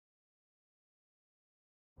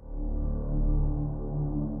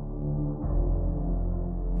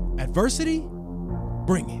Adversity?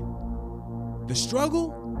 Bring it. The struggle?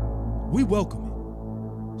 We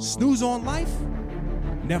welcome it. Snooze on life?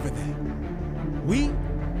 Never that. We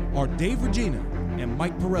are Dave Regina and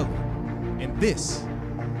Mike Pirelli, and this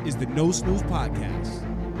is the No Snooze Podcast.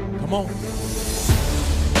 Come on.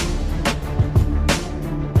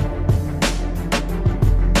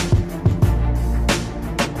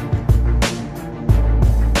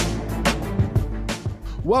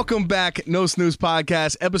 Welcome back, No Snooze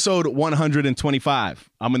Podcast, episode 125.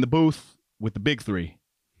 I'm in the booth with the big three,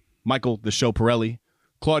 Michael, the show Pirelli,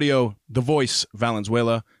 Claudio, the voice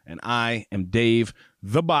Valenzuela, and I am Dave,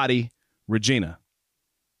 the body Regina.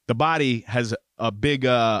 The body has a big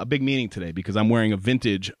meaning today because I'm wearing a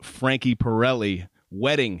vintage Frankie Pirelli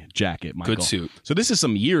wedding jacket, Michael. Good suit. So this is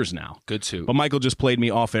some years now. Good suit. But Michael just played me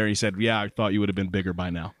off air. He said, yeah, I thought you would have been bigger by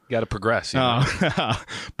now. Got to progress. You know?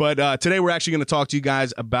 But today we're actually going to talk to you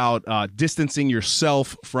guys about distancing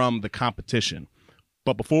yourself from the competition.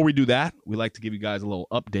 But before we do that, we like to give you guys a little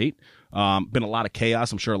update. Been a lot of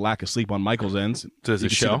chaos. I'm sure a lack of sleep on Michael's ends. Does you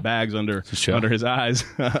it can show? see the bags under his eyes.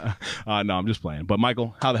 No, I'm just playing. But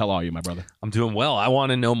Michael, how the hell are you, my brother? I'm doing well. I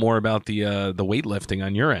want to know more about the weightlifting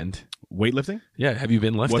on your end. Weightlifting? Yeah. Have you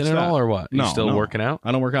been lifting What's at that? all or what? No, you still working out?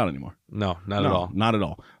 I don't work out anymore. No, not at all. Not at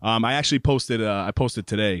all. I actually posted. I posted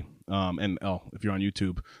today. If you're on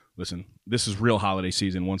YouTube, listen. This is real holiday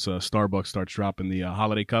season. Once Starbucks starts dropping the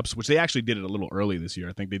holiday cups, which they actually did it a little early this year.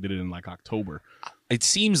 I think they did it in like October. It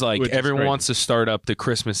seems like everyone wants to start up the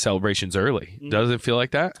Christmas celebrations early. Does it feel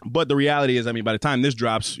like that? But the reality is, I mean, by the time this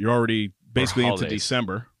drops, you're already basically into holidays.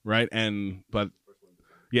 December, right?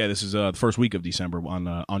 Yeah, this is the first week of December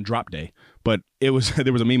on drop day. But there was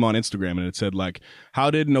a meme on Instagram and it said like, "How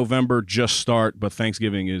did November just start? But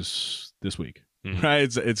Thanksgiving is this week." Mm-hmm.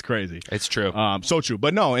 Right? It's crazy. It's true. So true.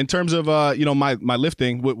 But no, in terms of my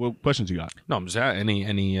lifting, what questions you got? No, I'm just any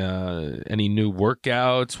new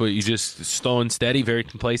workouts? What, you just slow and steady, very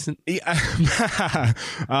complacent? Yeah.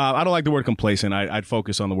 I don't like the word complacent. I'd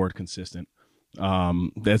focus on the word consistent.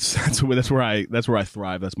 That's where I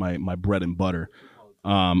thrive. That's my bread and butter.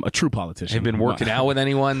 A true politician. Have you been working out with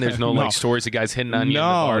anyone? There's no like stories of guys hitting on you in the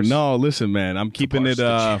bars? No. Listen, man, I'm keeping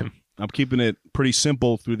it pretty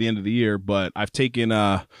simple through the end of the year, but I've taken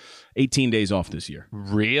 18 days off this year.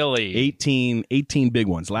 Really? 18 big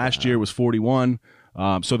ones. Last year was 41.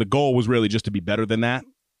 So the goal was really just to be better than that,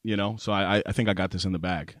 you know. So I think I got this in the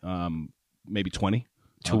bag. Maybe 20.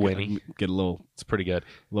 20. Get a little. It's pretty good. A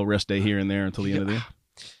little rest day here and there until the end of the year.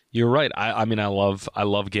 You're right. I mean, I love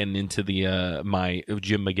getting into the my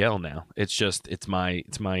Jim Miguel now. It's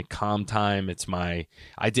my calm time.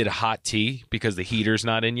 I did a hot tea because the heater's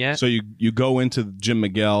not in yet. So you go into Jim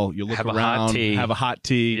Miguel, you look have around, have a hot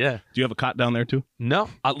tea. Yeah. Do you have a cot down there too? No.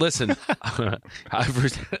 Listen.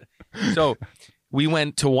 So we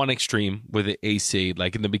went to one extreme with the AC,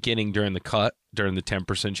 like in the beginning during the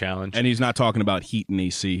 10% challenge. And he's not talking about heat and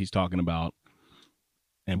AC. He's talking about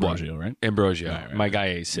Ambrosio, right? Ambrosio, right. My guy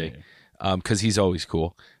AC, because he's always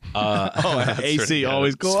cool. AC,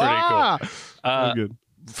 always cool. Pretty cool. Good.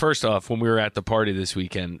 First off, when we were at the party this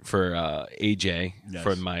weekend for AJ,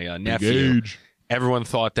 for my nephew, Engage. everyone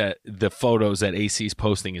thought that the photos that AC's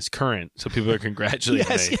posting is current, so people are congratulating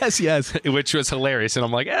me. Yes. Which was hilarious, and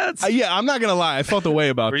I'm like, I'm not gonna lie. I felt the way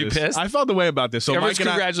about Were this. you pissed? I felt the way about this. So everyone's Mike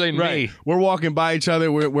and congratulating me. We're walking by each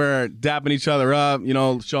other. We're dapping each other up. You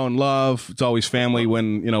know, showing love. It's always family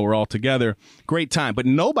when we're all together. Great time. But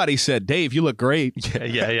nobody said, "Dave, you look great."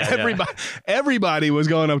 Yeah. Everybody was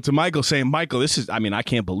going up to Michael saying, "Michael, this is. I mean, I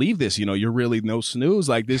can't believe this. You know, you're really no snooze.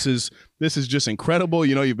 Like this is just incredible.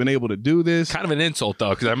 You know, you've been able to do this." Kind of an insult though,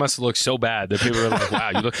 because I must have looked so bad that people were like,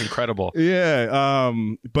 "Wow, you look incredible." Yeah.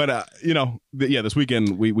 This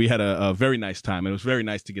weekend we had a very nice time. It was very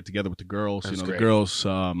nice to get together with the girls. That's the great. girls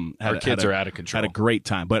Our kids are out of control. Had a great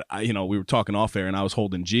time. But we were talking off air and I was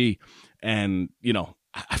holding G and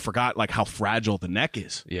I forgot like how fragile the neck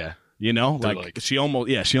is. Yeah. You know, like she almost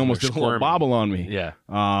did a little bobble on me. Yeah.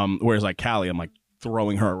 Whereas like Callie, I'm like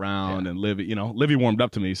throwing her around and Livy warmed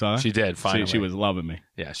up to me, so she did finally. She was loving me.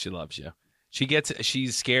 Yeah, she loves you.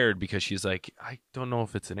 She's scared because she's like, I don't know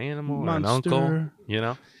if it's an animal Monster. or an uncle, you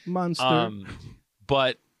know? Monster.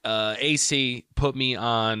 But AC put me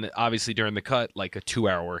on, obviously during the cut, like a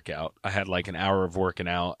 2-hour workout. I had like an hour of working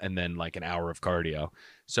out and then like an hour of cardio.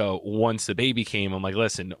 So once the baby came, I'm like,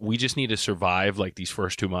 listen, we just need to survive like these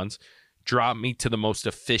first 2 months. Drop me to the most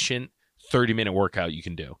efficient 30-minute workout you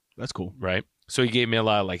can do. That's cool. Right? So he gave me a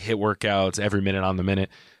lot of like hit workouts every minute on the minute.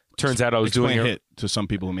 Turns out I was doing HIIT to some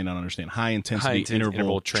people who may not understand. High intensity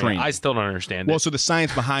interval training. I still don't understand it. Well, so the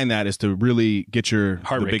science behind that is to really get your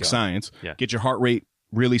Heart the rate big going. science. Yeah. Get your heart rate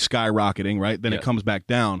really skyrocketing, right? Then it comes back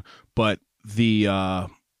down, but the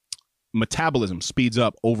metabolism speeds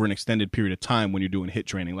up over an extended period of time when you're doing HIIT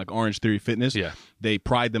training. Like Orange Theory Fitness, they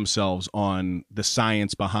pride themselves on the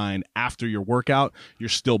science behind after your workout, you're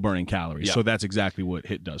still burning calories. So that's exactly what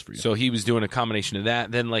HIIT does for you. So he was doing a combination of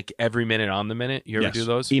that, then like every minute on the minute. You ever do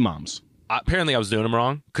those? EMOMs. Apparently I was doing them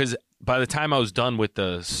wrong because by the time I was done with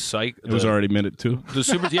the psych, it was already minute 2. The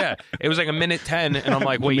super, it was like a minute 10, and I'm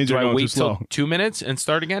like, wait, do I wait till 2 minutes and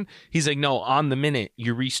start again? He's like, no, on the minute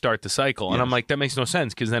you restart the cycle, and I'm like, that makes no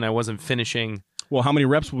sense because then I wasn't finishing. Well, how many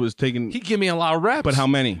reps was taking? He'd give me a lot of reps, but how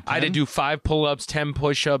many? 10? I had to do 5 pull-ups, 10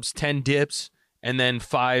 push-ups, 10 dips, and then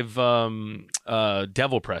 5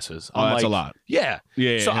 devil presses. Oh, that's a lot. Yeah.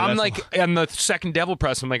 So I'm like, on the second devil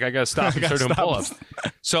press, I'm like, I gotta stop and start doing pull-ups.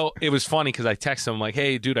 So it was funny because I texted him like,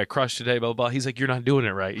 hey, dude, I crushed today, blah, blah, blah. He's like, you're not doing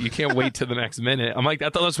it right. You can't wait till the next minute. I'm like,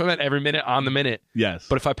 that's what I meant, every minute on the minute. Yes.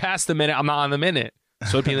 But if I pass the minute, I'm not on the minute.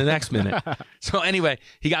 So it'd be the next minute. So anyway,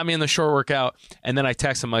 he got me in the short workout, and then I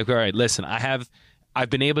texted him like, all right, listen, I've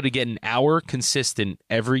been able to get an hour consistent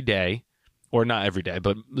every day, or not every day,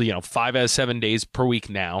 but 5 out of 7 days per week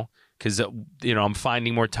now, because I'm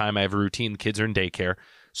finding more time. I have a routine. The kids are in daycare,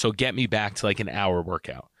 so get me back to like an hour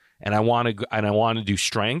workout. And I want to do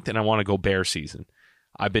strength, and I want to go bear season.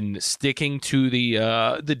 I've been sticking to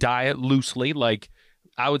the diet loosely. Like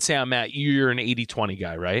I would say you're an 80-20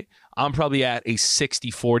 guy, right? I'm probably at a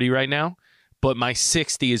 60-40 right now, but my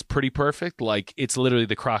 60 is pretty perfect. Like it's literally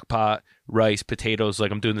the crock pot, rice, potatoes.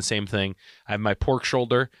 Like I'm doing the same thing. I have my pork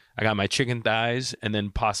shoulder, I got my chicken thighs, and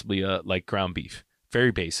then possibly like ground beef.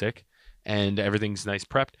 Very basic, and everything's nice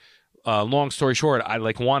prepped. Long story short, I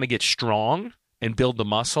like want to get strong and build the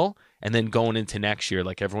muscle, and then going into next year,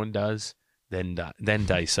 like everyone does, then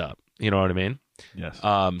dice up. You know what I mean? Yes.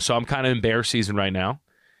 So I'm kind of in bear season right now.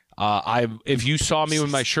 If you saw me with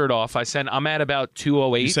my shirt off, I'm at about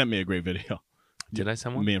 208. You sent me a great video. Did I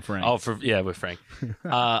send one? Me and Frank. Oh, with Frank.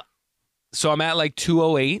 So I'm at like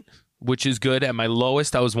 208, which is good. At my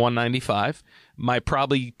lowest, I was 195. My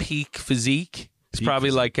probably peak physique is probably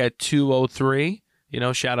like at 203.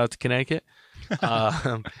 Shout out to Connecticut.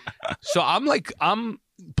 So I'm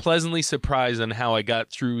pleasantly surprised on how I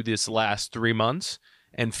got through this last 3 months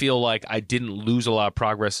and feel like I didn't lose a lot of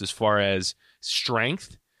progress as far as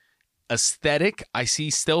strength. Aesthetic, I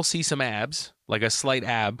still see some abs, like a slight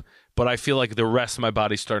ab, but I feel like the rest of my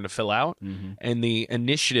body's starting to fill out. Mm-hmm. And the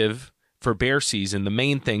initiative for bear season, the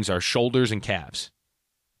main things are shoulders and calves.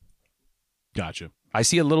 Gotcha. I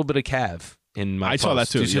see a little bit of calf in my post. Saw that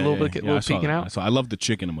too. Did you see a little bit peeking out? I love the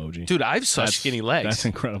chicken emoji. Dude, I have such skinny legs. That's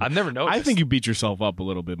incredible. I've never noticed. I think you beat yourself up a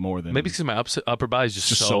little bit more than... Maybe because my upper body is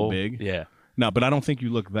just so big. Yeah. No, but I don't think you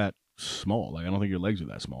look that small. Like, I don't think your legs are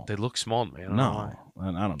that small. They look small to me. I don't know why.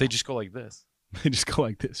 I don't know. They just go like this. They just go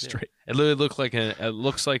like this, straight. It literally it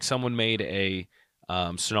looks like someone made a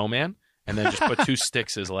snowman and then just put 2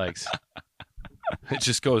 sticks as legs. It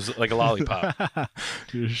just goes like a lollipop.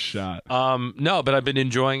 You're shot. No, but I've been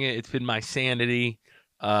enjoying it. It's been my sanity.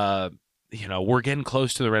 We're getting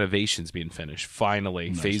close to the renovations being finished. Finally,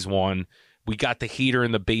 nice. Phase 1. We got the heater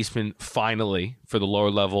in the basement finally for the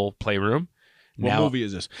lower level playroom. What movie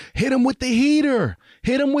is this? Hit him with the heater.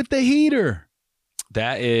 Hit him with the heater.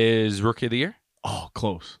 That is Rookie of the Year. Oh,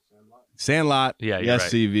 close. Sandlot. Yeah, yes,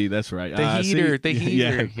 right. CV. That's right. The heater. The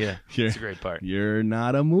heater. Yeah. It's a great part. You're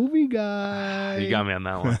not a movie guy. You got me on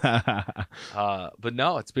that one. But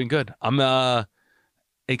no, it's been good. I'm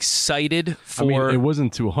excited for... I mean, it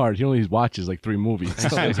wasn't too hard. He only watches like 3 movies.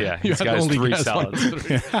 Yeah, he's got his 3 salads.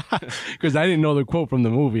 Because I didn't know the quote from the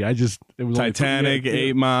movie. It was Titanic,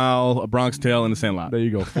 8 Mile, A Bronx Tale, and The Sandlot. There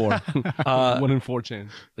you go, 4. 1 in 4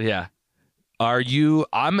 chance. Yeah.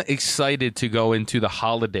 I'm excited to go into the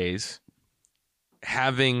holidays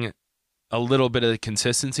having a little bit of the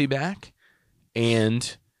consistency back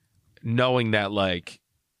and knowing that like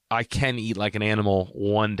I can eat like an animal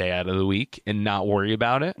one day out of the week and not worry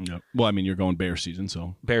about it. Yep. Well, I mean, you're going bear season,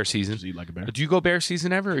 so bear season. Just eat like a bear. Do you go bear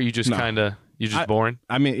season ever, or are you just boring?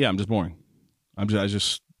 I mean, yeah, I'm just boring. I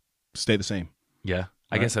just stay the same. Yeah,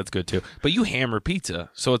 I guess that's good too. But you hammer pizza,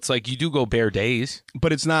 so it's like you do go bear days.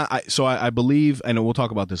 But it's not. I believe, and we'll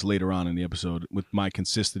talk about this later on in the episode with my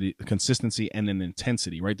consistency and then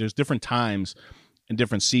intensity. Right? There's different times and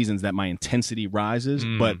different seasons that my intensity rises,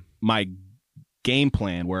 but my game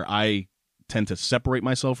plan where I tend to separate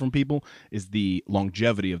myself from people is the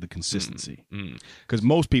longevity of the consistency. Because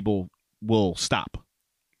most people will stop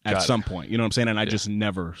at some point. You know what I'm saying? And I just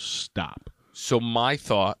never stop. So my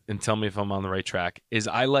thought, and tell me if I'm on the right track, is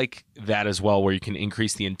I like that as well, where you can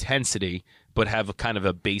increase the intensity, but have a kind of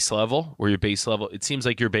a base level, where your base level, it seems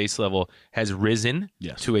like your base level has risen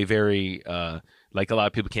to a very Like a lot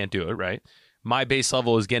of people can't do it, right? My base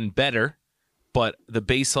level is getting better, but the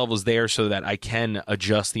base level is there so that I can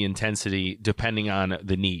adjust the intensity depending on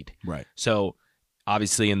the need. Right. So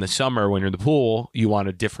obviously in the summer when you're in the pool, you want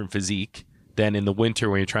a different physique than in the winter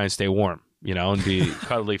when you're trying to stay warm, you know, and be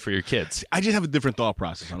cuddly for your kids. I just have a different thought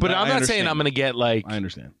process on But that. I'm not saying I'm going to get like I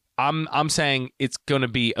understand. I'm saying it's going to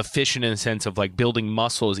be efficient in the sense of like building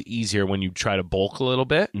muscle is easier when you try to bulk a little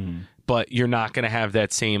bit, but you're not going to have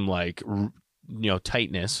that same like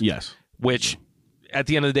tightness. Yes. Which at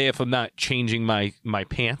the end of the day, if I'm not changing my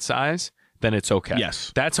pant size, then it's okay.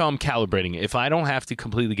 Yes. That's how I'm calibrating it. If I don't have to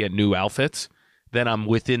completely get new outfits, then I'm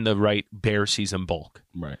within the right bear season bulk.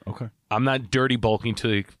 Right. Okay. I'm not dirty bulking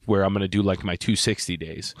to where I'm going to do like my 260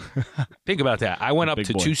 days. Think about that. I went up to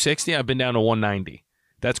Big boy. 260. I've been down to 190.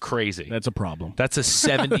 That's crazy. That's a problem. That's a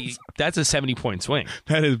 70. That's a 70-point swing.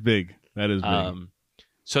 That is big. That is big.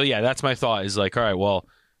 So yeah, that's my thought. Is like, all right, well,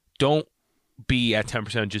 don't be at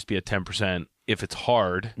 10%. Just be at 10% if it's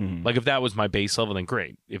hard. Like if that was my base level, then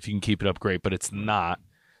great. If you can keep it up, great. But it's not.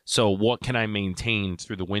 So what can I maintain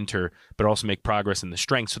through the winter, but also make progress in the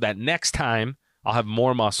strength so that next time I'll have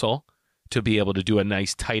more muscle to be able to do a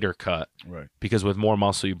nice tighter cut. Right. Because with more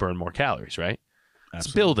muscle, you burn more calories, right? Absolutely.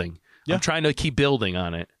 It's building. Yeah. I'm trying to keep building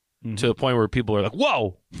on it to the point where people are like,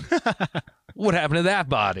 whoa, what happened to that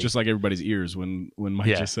body? Just like everybody's ears when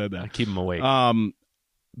Mike just said I that. keep them awake.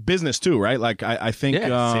 Business too, right? Like I think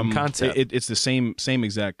same concept. It's the same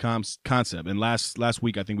exact concept. And last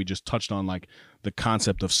week I think we just touched on like the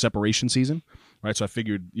concept of separation season, right? So I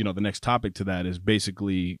figured the next topic to that is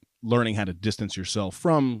basically learning how to distance yourself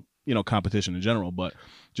from competition in general. But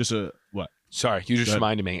just what? Sorry, you just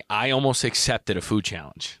reminded me. I almost accepted a food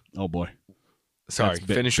challenge. Oh boy. Sorry, That's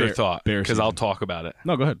finish your thought because I'll talk about it.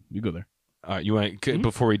 No, go ahead. You go there. All right, you want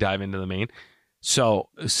before we dive into the main. So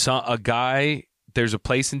a guy, there's a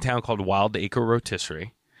place in town called Wild Acre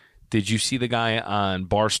Rotisserie. Did you see the guy on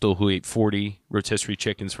Barstool who ate 40 rotisserie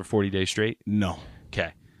chickens for 40 days straight? No.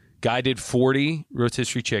 Okay. Guy did 40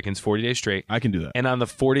 rotisserie chickens 40 days straight. I can do that. And on the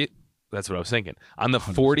 40th, that's what I was thinking. On the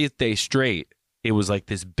 40th day straight, it was like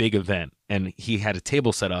this big event. And he had a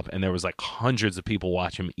table set up, and there was like hundreds of people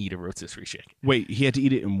watching him eat a rotisserie chicken. Wait, he had to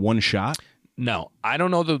eat it in one shot? No, I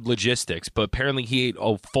don't know the logistics, but apparently he ate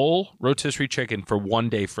a full rotisserie chicken for one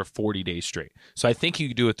day for 40 days straight. So I think you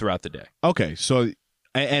could do it throughout the day. Okay, so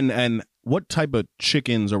and what type of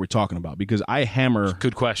chickens are we talking about? Because I hammer.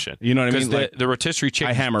 Good question. You know what I mean? Because the rotisserie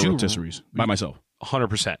chicken. I hammer rotisseries by myself.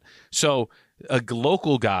 100%. So a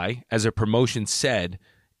local guy, as a promotion, said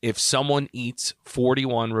if someone eats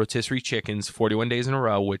 41 rotisserie chickens 41 days in a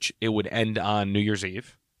row, which it would end on New Year's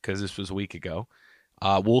Eve, because this was a week ago,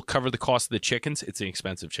 we'll cover the cost of the chickens. It's an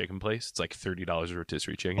expensive chicken place. It's like $30 a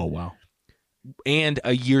rotisserie chicken. Oh, wow. And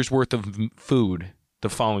a year's worth of food the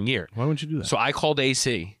following year. Why wouldn't you do that? So I called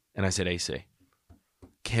AC, and I said, AC,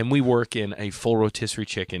 can we work in a full rotisserie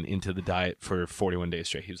chicken into the diet for 41 days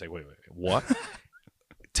straight? He was like, wait, what?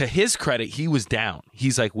 To his credit, he was down.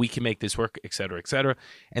 He's like, we can make this work, et cetera, et cetera.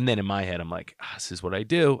 And then in my head, I'm like, this is what I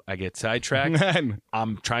do. I get sidetracked.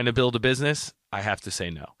 I'm trying to build a business. I have to say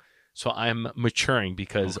no. So I'm maturing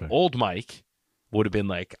because old Mike would have been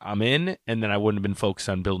like, I'm in, and then I wouldn't have been focused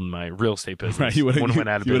on building my real estate business. Right, you would have went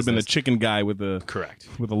out of been the business. chicken guy with the Correct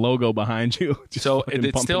with a logo behind you. Just So fucking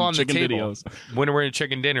it's still pumping on the chicken table. videos. When we're in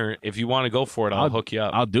chicken dinner, if you want to go for it, I'll hook you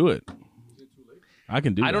up. I'll do it. I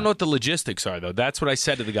can do. I don't know what the logistics are, though. That's what I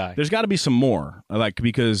said to the guy. There's got to be some more,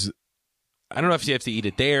 because I don't know if you have to eat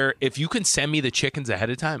it there. If you can send me the chickens ahead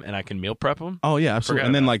of time and I can meal prep them. oh yeah, absolutely. Forget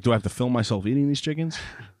And then about do I have to film myself eating these chickens?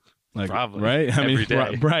 Probably. Right. Every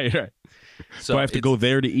day. Right. So Do I have to go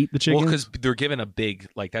there to eat the chickens? Well, because they're given a big,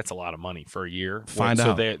 that's a lot of money for a year. Find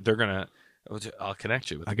so out. they're going to, I'll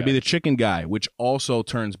connect you with I the could guy. be the chicken guy, which also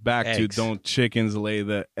turns back Eggs. to don't chickens lay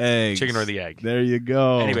the eggs? Chicken or the egg. There you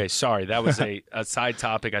go. Anyway, sorry. That was a side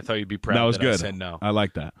topic. I thought you'd be proud that was good. I said no. I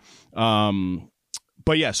like that.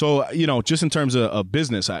 But yeah, so just in terms of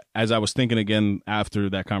business, as I was thinking again after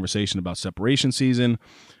that conversation about separation season,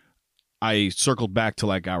 I circled back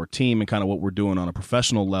to our team and kind of what we're doing on a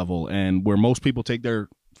professional level, and where most people take their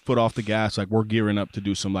foot off the gas, we're gearing up to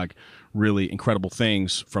do some really incredible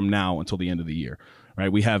things from now until the end of the year.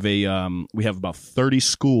 Right? We have about 30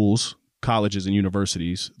 schools, colleges, and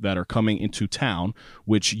universities that are coming into town,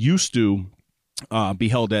 which used to be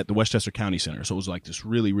held at the Westchester County Center. So it was this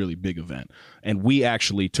really, really big event. And we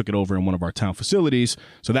actually took it over in one of our town facilities.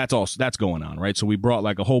 So that's going on, right? So we brought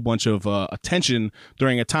a whole bunch of attention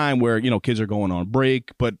during a time where, kids are going on break,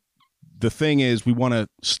 but the thing is, we want to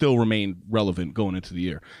still remain relevant going into the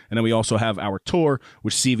year. And then we also have our tour,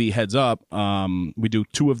 which CV heads up. We do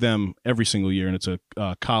 2 of them every single year, and it's a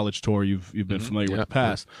college tour you've been familiar with in the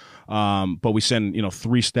past. But we send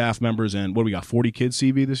 3 staff members, and what do we got? 40 kids,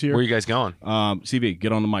 CV, this year. Where are you guys going? CV,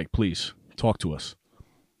 get on the mic, please. Talk to us.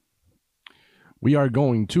 We are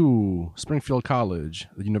going to Springfield College,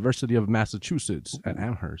 the University of Massachusetts at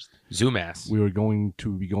Amherst. Zoomass. We are going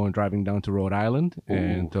to be driving down to Rhode Island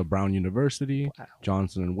and to Brown University,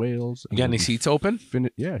 Johnson and Wales. You got any seats open?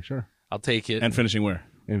 Yeah, sure. I'll take it. And finishing where?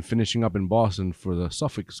 And finishing up in Boston for the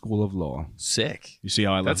Suffolk School of Law. Sick. You see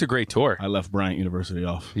how I left? That's a great tour. I left Bryant University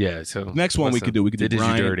off. Yeah. So Next one we could do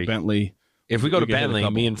Bryant, Bentley. If we go to could hit a Bentley,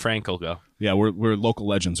 couple. me and Frank will go. Yeah, we're local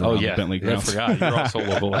legends around the Bentley I grounds. forgot. You're also a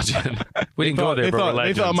local legend. We didn't go there, they but thought, we're they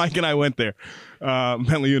legends. thought Mike and I went there.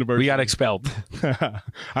 Bentley University. We got expelled. I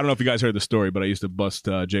don't know if you guys heard the story, but I used to bust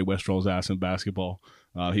Jay Westrall's ass in basketball.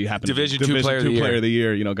 He happened Division to be II player of the player year. of the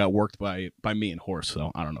year. Got worked by me and Horse.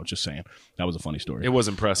 So I don't know. Just saying, that was a funny story. It was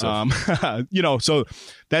impressive. So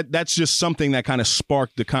that's just something that kind of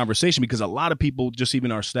sparked the conversation, because a lot of people, just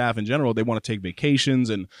even our staff in general, they want to take vacations,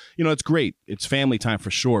 and it's great. It's family time for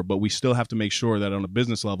sure, but we still have to make sure that on a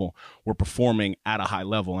business level we're performing at a high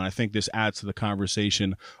level. And I think this adds to the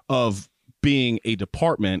conversation of being a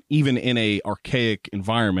department, even in a archaic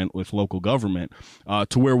environment with local government,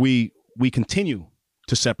 to where we continue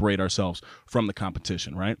to separate ourselves from the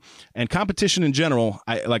competition, right? And competition in general,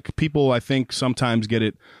 I think sometimes get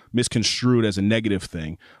it misconstrued as a negative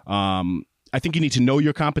thing. I think you need to know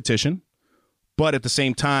your competition, but at the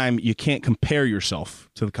same time, you can't compare yourself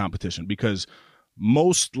to the competition, because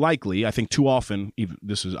most likely, I think too often,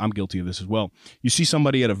 I'm guilty of this as well, you see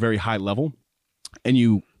somebody at a very high level and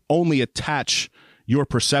you only attach your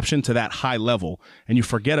perception to that high level, and you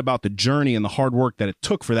forget about the journey and the hard work that it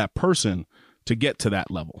took for that person to get to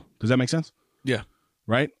that level. Does that make sense? Yeah.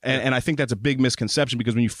 Right? And I think that's a big misconception,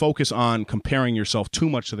 because when you focus on comparing yourself too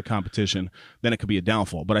much to the competition, then it could be a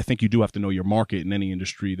downfall. But I think you do have to know your market in any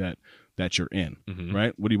industry that you're in,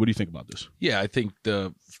 right? What do you think about this? Yeah, I think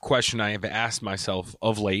the question I have asked myself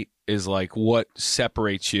of late is what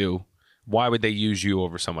separates you? Why would they use you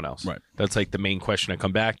over someone else? Right. That's the main question I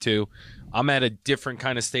come back to. I'm at a different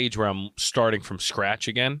kind of stage where I'm starting from scratch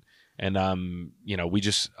again. And, we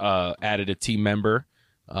just added a team member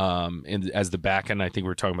as the back end. I think we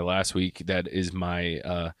were talking about last week. That is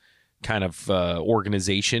my kind of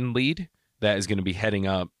organization lead that is going to be heading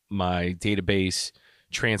up my database,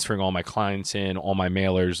 transferring all my clients in, all my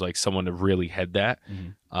mailers, someone to really head that.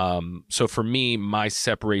 So for me, my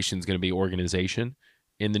separation is going to be organization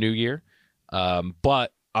in the new year.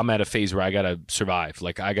 But I'm at a phase where I got to survive.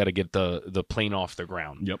 I got to get the plane off the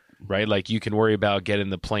ground. Yep. Right? You can worry about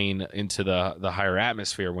getting the plane into the higher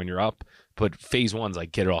atmosphere when you're up, but phase one's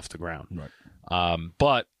get it off the ground. Right.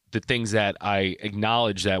 But the things that I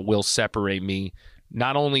acknowledge that will separate me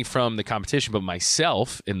not only from the competition, but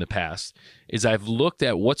myself in the past, is I've looked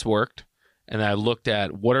at what's worked, and I looked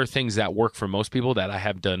at what are things that work for most people that I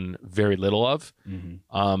have done very little of,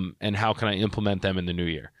 and how can I implement them in the new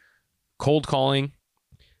year. Cold calling,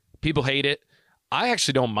 people hate it. I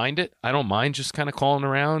actually don't mind it. I don't mind just kind of calling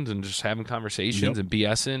around and just having conversations and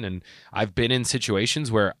BSing. And I've been in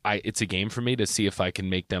situations where it's a game for me to see if I can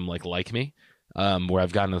make them like me. Where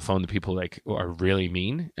I've gotten on the phone to people who are really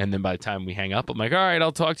mean, and then by the time we hang up, I'm like, all right,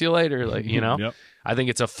 I'll talk to you later. Yep. I think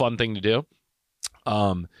it's a fun thing to do.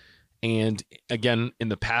 And again, in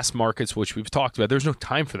the past markets, which we've talked about, there's no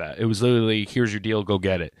time for that. It was literally, here's your deal, go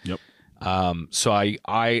get it. Yep. So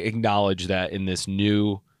I acknowledge that in this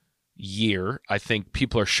new year, I think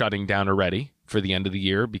people are shutting down already for the end of the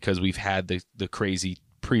year because we've had the crazy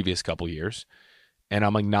previous couple years. And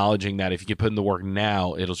I'm acknowledging that if you can put in the work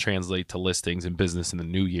now, it'll translate to listings and business in the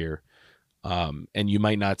new year. And you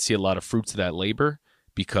might not see a lot of fruits of that labor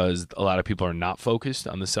because a lot of people are not focused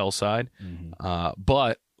on the sell side.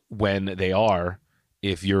 But when they are,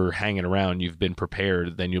 if you're hanging around, you've been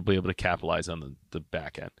prepared, then you'll be able to capitalize on the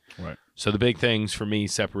back end. Right. So the big things for me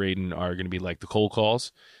separating are going to be the cold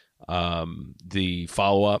calls, the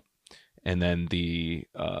follow-up, and then the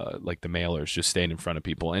the mailers, just staying in front of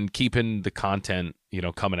people and keeping the content,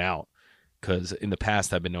 coming out. Because in the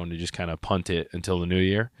past, I've been known to just kind of punt it until the new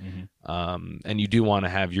year. And you do want to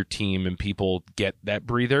have your team and people get that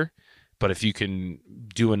breather. But if you can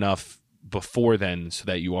do enough before then so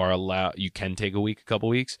that you can take a couple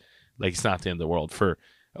weeks, it's not the end of the world.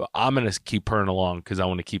 I'm going to keep purring along because I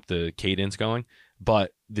want to keep the cadence going.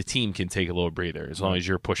 But the team can take a little breather as long as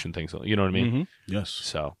you're pushing things. You know what I mean? Yes.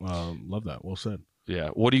 So love that. Well said. Yeah.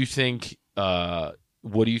 What do you think?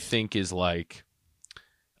 What do you think is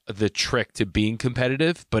the trick to being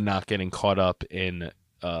competitive, but not getting caught up in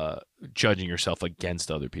judging yourself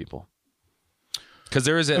against other people. Because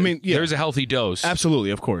there is a healthy dose.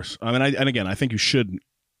 Absolutely, of course. I mean, and again, I think you should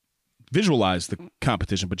visualize the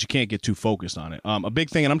competition, but you can't get too focused on it. A big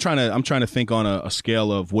thing, and I'm trying to think on a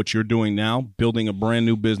scale of what you're doing now, building a brand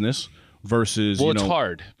new business versus. Well, it's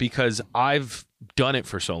hard because I've done it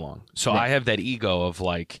for so long, so I have that ego of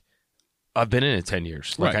like, I've been in it 10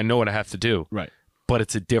 years. Like I know what I have to do. Right. But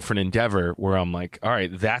it's a different endeavor where I'm like, all right,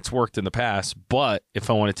 that's worked in the past, but if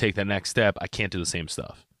I want to take that next step, I can't do the same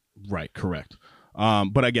stuff. Right. Correct.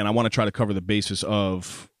 But again, I want to try to cover the basis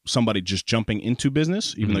of somebody just jumping into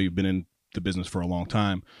business, even though you've been in the business for a long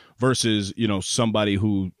time, versus, somebody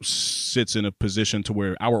who sits in a position to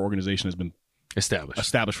where our organization has been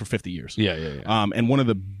established for 50 years. Yeah. And one of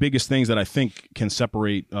the biggest things that I think can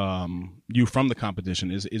separate you from the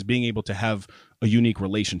competition is being able to have a unique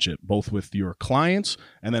relationship, both with your clients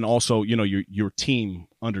and then also, your team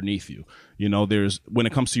underneath you. There's, when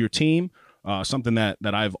it comes to your team, something that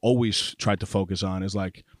I've always tried to focus on is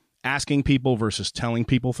like asking people versus telling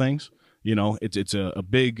people things. It's a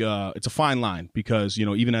big, it's a fine line because,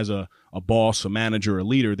 even as a boss, a manager, a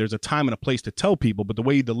leader, there's a time and a place to tell people, but the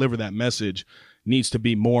way you deliver that message needs to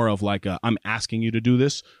be more of like, I'm asking you to do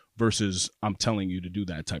this versus I'm telling you to do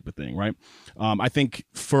that type of thing. Right. I think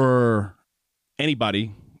for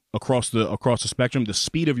anybody across the spectrum, the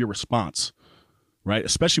speed of your response, right,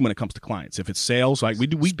 especially when it comes to clients, if it's sales, like we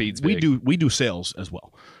do sales as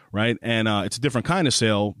well. Right. And it's a different kind of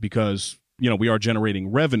sale because we are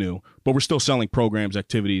generating revenue, but we're still selling programs,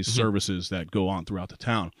 activities, services that go on throughout the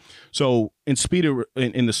town. So in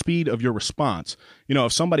the speed of your response,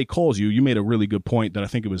 if somebody calls you, you made a really good point that I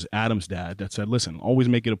think it was Adam's dad that said, listen, always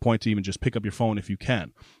make it a point to even just pick up your phone if you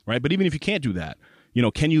can, right? But even if you can't do that,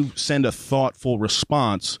 can you send a thoughtful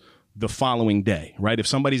response the following day, right? If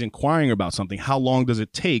somebody's inquiring about something, how long does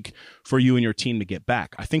it take for you and your team to get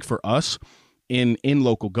back? I think for us, in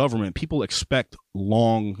local government, people expect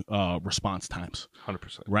long response times.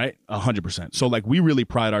 100%. Right? 100%. So like we really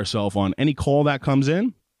pride ourselves on any call that comes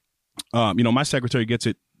in. My secretary gets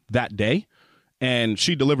it that day and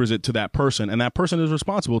she delivers it to that person, and that person is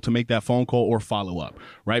responsible to make that phone call or follow up.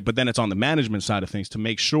 Right? But then it's on the management side of things to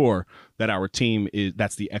make sure that our team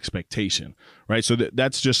that's the expectation. Right? So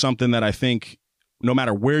that's just something that I think, no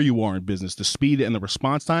matter where you are in business, the speed and the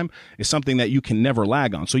response time is something that you can never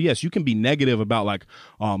lag on. So yes, you can be negative about like,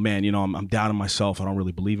 oh man, I'm doubting myself. I don't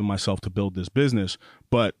really believe in myself to build this business.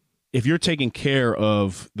 But if you're taking care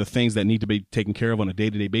of the things that need to be taken care of on a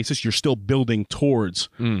day-to-day basis, you're still building towards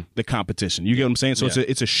the competition. You get what I'm saying? So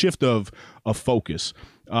it's a shift of focus.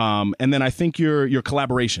 And then I think your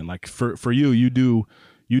collaboration, like for you do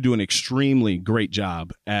an extremely great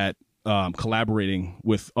job at collaborating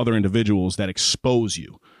with other individuals that expose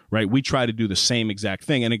you, right? We try to do the same exact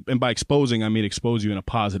thing. And by exposing, I mean expose you in a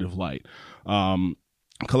positive light.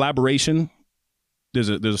 Collaboration, there's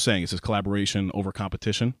a saying, it says collaboration over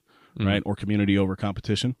competition, right? Or community over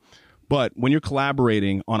competition. But when you're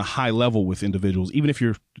collaborating on a high level with individuals, even if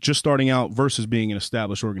you're just starting out versus being an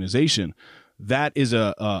established organization, that is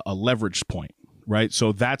a leverage point. Right.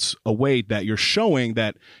 So that's a way that you're showing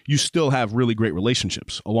that you still have really great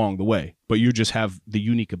relationships along the way, but you just have the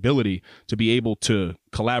unique ability to be able to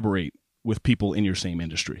collaborate with people in your same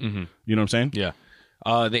industry. You know what I'm saying? Yeah.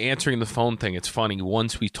 The answering the phone thing, it's funny.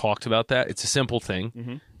 Once we talked about that, it's a simple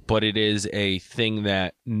thing, but it is a thing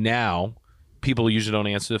that now people usually don't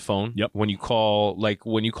answer the phone. Yep. When you call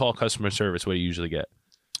customer service, what do you usually get?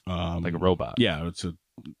 Like a robot. Yeah. It's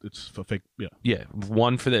a fake. Yeah.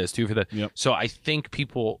 1 for this, 2 for that. Yep. So I think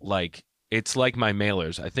people it's like my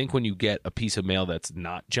mailers. I think when you get a piece of mail that's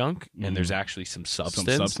not junk and there's actually some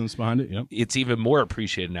substance behind it. Yep. It's even more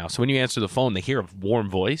appreciated now. So when you answer the phone, they hear a warm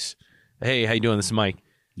voice. Hey, how you doing? This is Mike.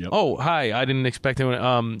 Yep. Oh, hi. I didn't expect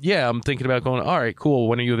anyone. Yeah, I'm thinking about going. All right, cool.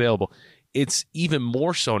 When are you available? It's even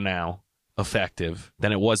more so now effective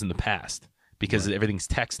than it was in the past because everything's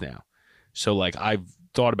text now. So like I've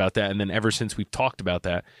thought about that, and then ever since we've talked about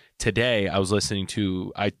that, today I was listening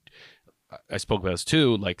to I spoke about this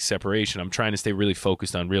too, like separation. I'm trying to stay really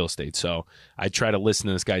focused on real estate, so I try to listen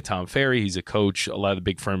to this guy Tom Ferry. He's a coach. A lot of the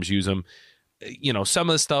big firms use him. Some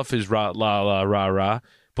of the stuff is rah la rah rah,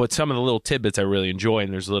 but some of the little tidbits I really enjoy,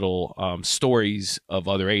 and there's little stories of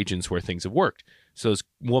other agents where things have worked. So this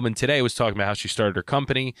woman today was talking about how she started her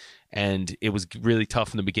company, and it was really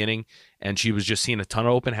tough in the beginning, and she was just seeing a ton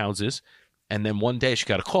of open houses. And then one day she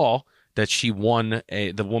got a call that she won.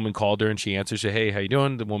 The woman called her and she answers, "Hey, how you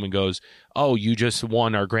doing?" The woman goes, "Oh, you just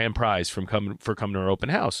won our grand prize for coming to our open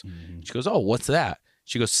house." She goes, "Oh, what's that?"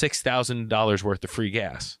 She goes, $6,000 worth of free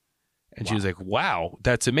gas. And she was like, wow,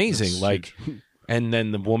 that's amazing. That's like, and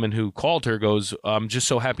then the woman who called her goes, I'm just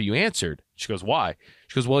so happy you answered. She goes, why?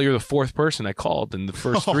 She goes, well, you're the fourth person I called, and the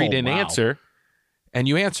first three didn't answer, and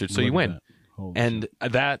you answered, so you win. And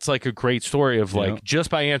that's like a great story of like, just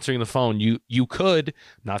by answering the phone, you could,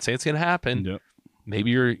 not say it's going to happen. Yep.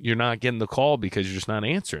 Maybe you're not getting the call because you're just not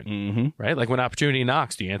answering, right? Like when opportunity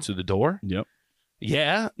knocks, do you answer the door? Yep.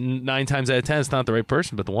 Yeah, 9 times out of 10, it's not the right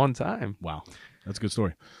person, but the one time. Wow, that's a good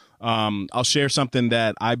story. I'll share something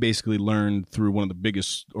that I basically learned through one of the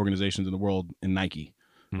biggest organizations in the world in Nike.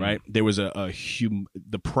 Right, there was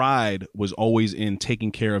the pride was always in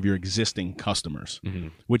taking care of your existing customers,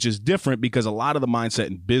 which is different because a lot of the mindset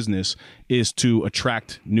in business is to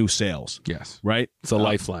attract new sales. Yes, right. It's a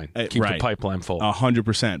lifeline. Keep the pipeline full.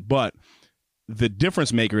 100%. But the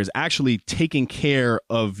difference maker is actually taking care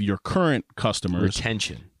of your current customers.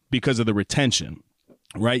 Retention. Because of the retention,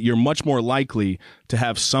 right? You're much more likely to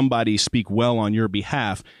have somebody speak well on your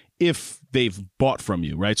behalf if they've bought from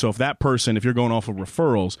you, right? So if you're going off of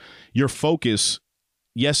referrals, your focus,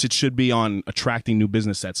 yes, it should be on attracting new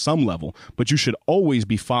business at some level, but you should always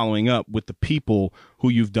be following up with the people who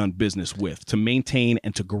you've done business with to maintain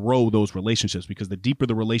and to grow those relationships, because the deeper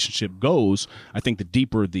the relationship goes, I think the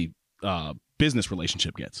deeper the business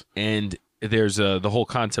relationship gets. And there's the whole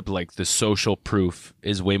concept of like the social proof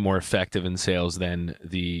is way more effective in sales than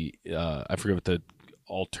the I forget what the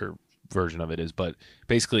alter version of it is, but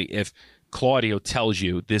basically if Claudio tells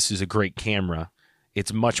you this is a great camera,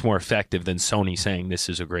 it's much more effective than Sony saying this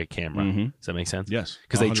is a great camera. Does that make sense? Yes.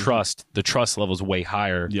 Because the trust level is way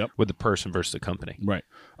higher with the person versus the company. Right.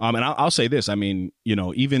 And I'll say this, I mean,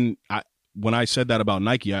 when I said that about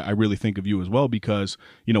Nike, I really think of you as well, because,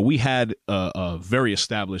 we had a very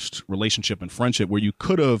established relationship and friendship where you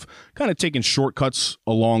could have kind of taken shortcuts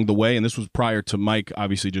along the way. And this was prior to Mike,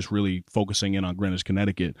 obviously, just really focusing in on Greenwich,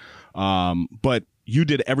 Connecticut. But you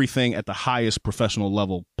did everything at the highest professional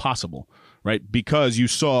level possible, right? Because you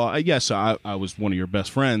saw, yes, I was one of your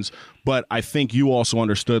best friends, but I think you also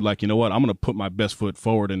understood, like, you know what, I'm going to put my best foot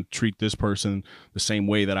forward and treat this person the same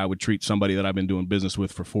way that I would treat somebody that I've been doing business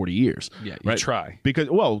with for 40 years. Yeah, right? You try. Because,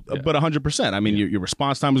 but 100%. I mean, your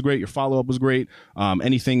response time was great. Your follow-up was great.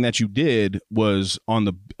 Anything that you did was on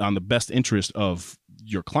the best interest of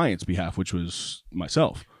your client's behalf, which was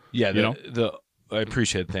myself. Yeah, I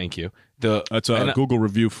appreciate it. Thank you. That's a Google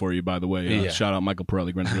review for you, by the way. Shout out Michael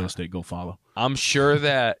Pirelli, Greenwich Real Estate. Go follow. I'm sure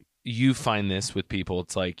that you find this with people.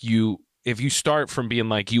 It's like if you start from being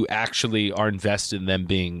like you actually are invested in them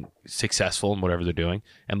being successful in whatever they're doing,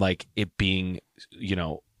 and like it being,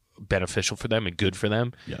 beneficial for them and good for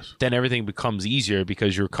them, yes, then everything becomes easier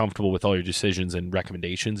because you're comfortable with all your decisions and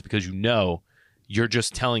recommendations, because you're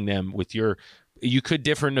just telling them you could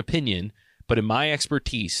differ in opinion, but in my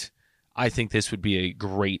expertise, I think this would be a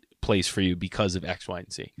great place for you because of X, Y,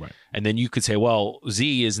 and Z. Right. And then you could say, well,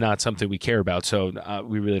 Z is not something we care about, so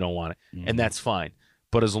we really don't want it. And that's fine.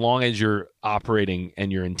 But as long as you're operating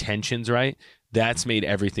and your intention's right, that's made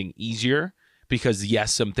everything easier, because,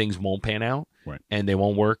 yes, some things won't pan out and they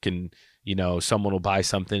won't work, and, someone will buy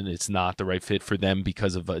something. It's not the right fit for them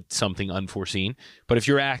because of something unforeseen. But if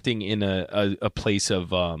you're acting in a place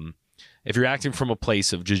of if you're acting from a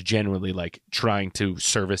place of just generally like trying to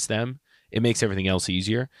service them, it makes everything else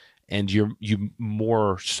easier. And you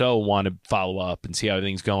more so want to follow up and see how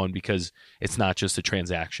everything's going, because it's not just a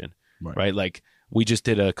transaction, right? Like we just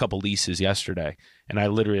did a couple leases yesterday, and I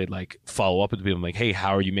literally like follow up with people. I'm like, hey,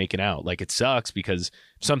 how are you making out? Like, it sucks because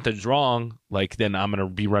if something's wrong, like then I'm going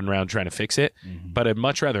to be running around trying to fix it. But I'd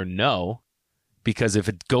much rather know, because if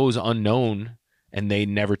it goes unknown and they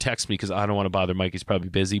never text me because I don't want to bother Mike, he's probably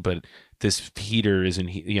busy, but this heater isn't,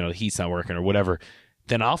 heat's not working or whatever,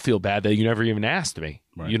 then I'll feel bad that you never even asked me.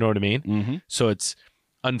 Right. You know what I mean? So it's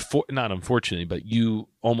not unfortunately, but you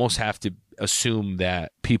almost have to assume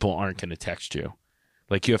that people aren't going to text you.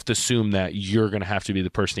 Like, you have to assume that you're going to have to be the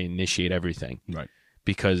person to initiate everything. Right.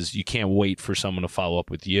 Because you can't wait for someone to follow up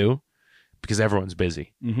with you, because everyone's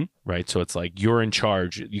busy. Right. So it's like you're in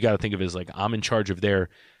charge. You got to think of it as like, I'm in charge of their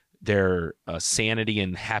sanity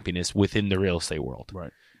and happiness within the real estate world.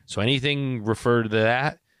 Right. So anything referred to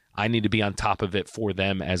that, I need to be on top of it for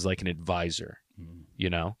them as like an advisor,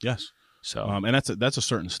 Yes. So, and that's a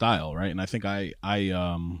certain style, right? And I think I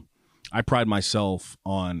pride myself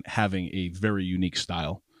on having a very unique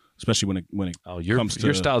style, especially when it comes to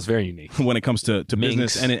your style is very unique when it comes to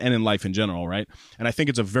business and in life in general, right? And I think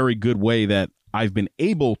it's a very good way that I've been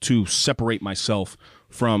able to separate myself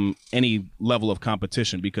from any level of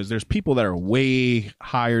competition, because there's people that are way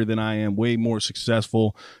higher than I am, way more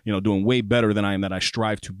successful, doing way better than I am, that I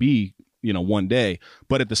strive to be, one day.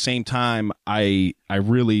 But at the same time, I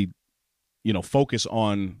really focus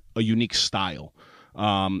on a unique style.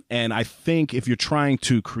 And I think if you're trying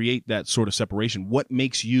to create that sort of separation, what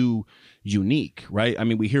makes you unique, right? I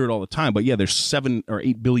mean, we hear it all the time, but yeah, there's 7 or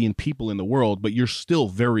 8 billion people in the world, but you're still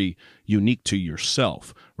very unique to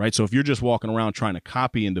yourself, right? So if you're just walking around trying to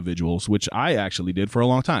copy individuals, which I actually did for a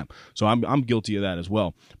long time, so I'm guilty of that as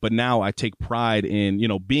well. But now I take pride in,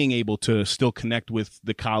 being able to still connect with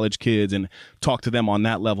the college kids and talk to them on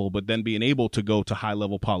that level, but then being able to go to high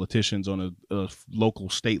level politicians on a local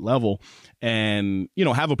state level and,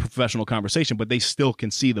 have a professional conversation, but they still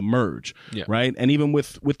can see the merge, right? And even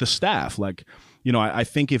with the staff, like, I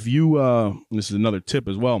think if you, this is another tip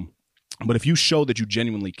as well, but if you show that you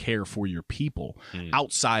genuinely care for your people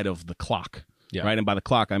outside of the clock, right? And by the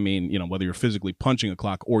clock, I mean, whether you're physically punching a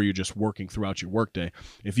clock or you're just working throughout your workday,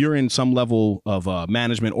 if you're in some level of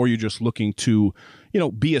management or you're just looking to,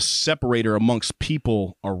 be a separator amongst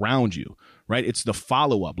people around you, right? It's the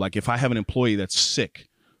follow-up. Like if I have an employee that's sick,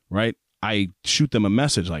 right? I shoot them a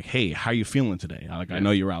message like, hey, how you feeling today? I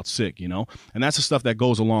know you're out sick, and that's the stuff that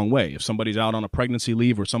goes a long way. If somebody's out on a pregnancy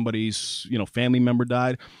leave or somebody's, family member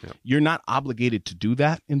died, you're not obligated to do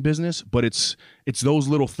that in business, but it's those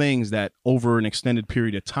little things that over an extended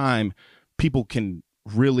period of time, people can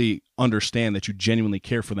really understand that you genuinely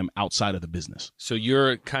care for them outside of the business. So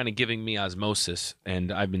you're kind of giving me osmosis,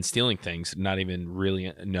 and I've been stealing things, not even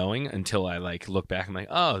really knowing until I look back and I'm like,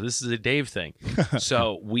 oh, this is a Dave thing.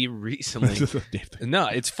 So we recently, no,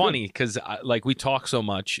 it's funny because we talk so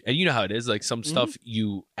much, and you know how it is. Like some stuff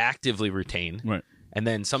you actively retain, right? And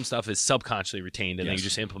then some stuff is subconsciously retained, and then you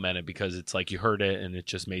just implement it because it's like you heard it and it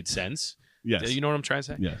just made sense. Yes, you know what I'm trying to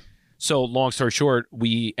say? Yeah. So long story short,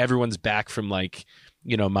 everyone's back from my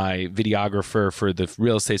videographer for the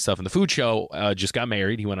real estate stuff and the food show just got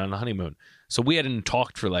married. He went on a honeymoon. So we hadn't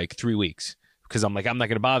talked for 3 weeks because I'm like, I'm not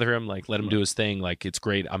going to bother him. Let him do his thing. It's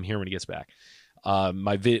great. I'm here when he gets back.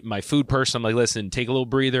 My food person, I'm like, listen, take a little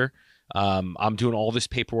breather. I'm doing all this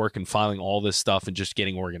paperwork and filing all this stuff and just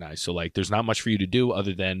getting organized. So there's not much for you to do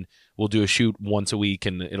other than we'll do a shoot once a week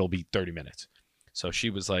and it'll be 30 minutes. So she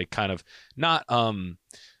was kind of not,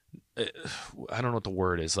 I don't know what the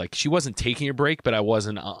word is. She wasn't taking a break, but I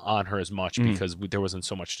wasn't on her as much because there wasn't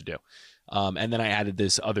so much to do. And then I added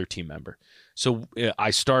this other team member. So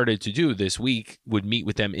I started to do this week, would meet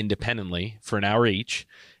with them independently for an hour each.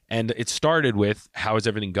 And it started with, how is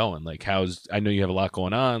everything going? I know you have a lot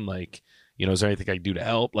going on. Is there anything I can do to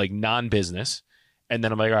help? Non-business. And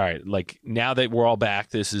then I'm like, all right, now that we're all back,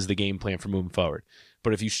 this is the game plan for moving forward.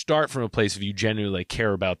 But if you start from a place if you genuinely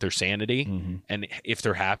care about their sanity and if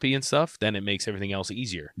they're happy and stuff, then it makes everything else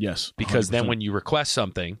easier. Yes. 100%. Because then when you request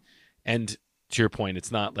something, and to your point,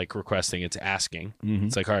 it's not requesting, it's asking.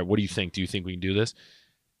 It's all right, what do you think? Do you think we can do this?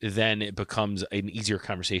 Then it becomes an easier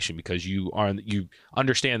conversation because you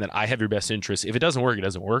understand that I have your best interest. If it doesn't work, it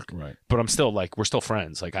doesn't work. Right. But I'm still we're still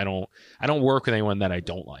friends. I don't work with anyone that I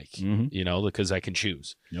don't like, because I can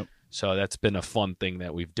choose. Yep. So that's been a fun thing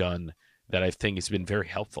that we've done that I think has been very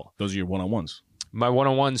helpful. Those are your one-on-ones. My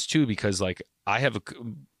one-on-ones too, because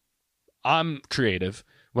I'm creative.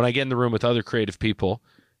 When I get in the room with other creative people,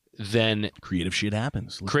 then creative shit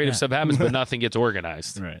happens. Creative stuff happens, but nothing gets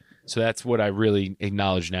organized. Right. So that's what I really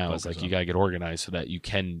acknowledge now is you gotta get organized so that you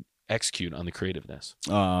can execute on the creativeness.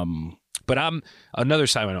 But I'm another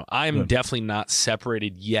side note. I'm definitely not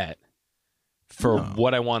separated yet for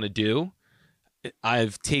what I want to do.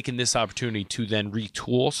 I've taken this opportunity to then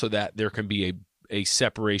retool so that there can be a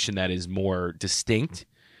separation that is more distinct.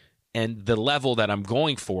 And the level that I'm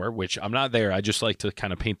going for, which I'm not there, I just like to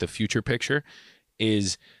kind of paint the future picture,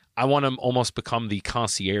 is I want to almost become the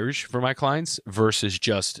concierge for my clients versus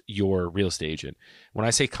just your real estate agent. When I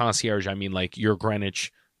say concierge, I mean your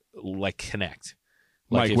Greenwich Connect.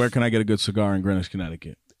 Mike, where can I get a good cigar in Greenwich,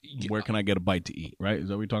 Connecticut? Where can I get a bite to eat, right? Is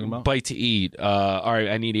that what you're talking about? Bite to eat. All right,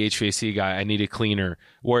 I need an HVAC guy. I need a cleaner.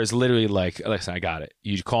 Whereas literally listen, I got it.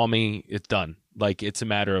 You call me, it's done. It's a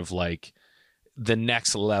matter of the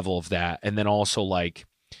next level of that. And then also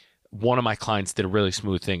one of my clients did a really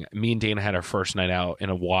smooth thing. Me and Dana had our first night out in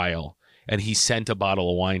a while, and he sent a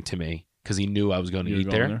bottle of wine to me because he knew I was going to eat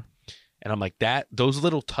there. And I'm like, those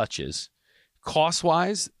little touches,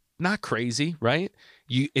 cost-wise, not crazy, right?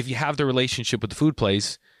 If you have the relationship with the food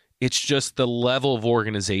place, it's just the level of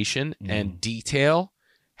organization and detail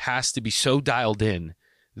has to be so dialed in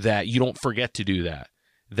that you don't forget to do that.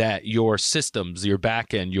 That your systems, your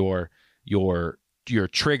back end, your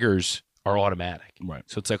triggers are automatic. Right.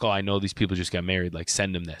 So it's I know these people just got married,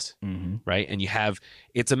 send them this. Right. And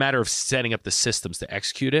it's a matter of setting up the systems to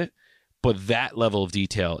execute it. But that level of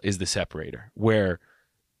detail is the separator where,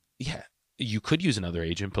 you could use another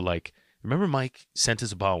agent, but remember Mike sent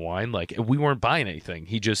us a bottle of wine? Like, we weren't buying anything.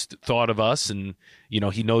 He just thought of us, and, you know,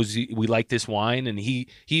 he knows we like this wine, and he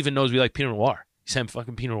even knows we like Pinot Noir. He sent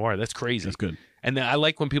fucking Pinot Noir. That's crazy. That's good. And then I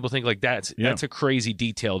like when people think like that's a crazy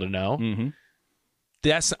detail to know. Mm-hmm.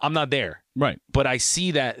 I'm not there. Right. But I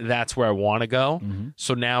see that that's where I want to go. Mm-hmm.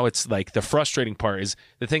 So now it's like the frustrating part is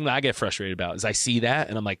the thing that I get frustrated about is I see that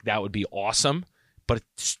and I'm like, that would be awesome, but it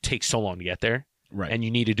takes so long to get there. Right. And you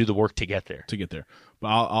need to do the work to get there. But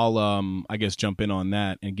I'll I guess jump in on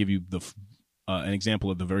that and give you an example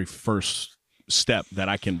of the very first step that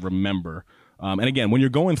I can remember. And again, when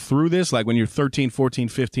you're going through this, like when you're 13, 14,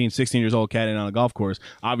 15, 16 years old caddying on a golf course,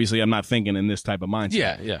 obviously I'm not thinking in this type of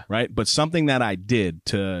mindset. Yeah. Right. But something that I did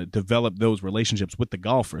to develop those relationships with the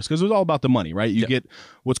golfers, because it was all about the money, right? You get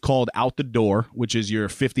what's called out the door, which is your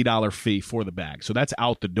 $50 fee for the bag. So that's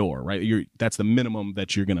out the door, right? That's the minimum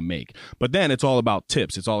that you're going to make. But then it's all about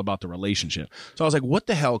tips. It's all about the relationship. So I was like, what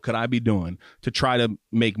the hell could I be doing to try to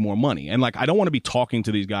make more money? And like, I don't want to be talking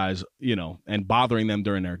to these guys, you know, and bothering them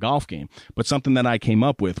during their golf game. But something that I came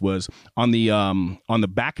up with was on the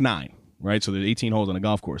back nine, right? So there's 18 holes on a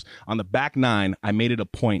golf course. On the back nine, I made it a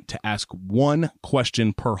point to ask one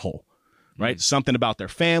question per hole, right? Something about their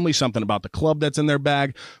family, something about the club that's in their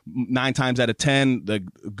bag. 9 times out of 10, the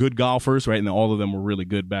good golfers, right? And all of them were really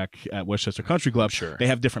good back at Westchester Country Club. Sure. They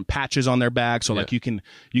have different patches on their bag. So like you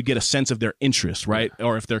get a sense of their interest, right?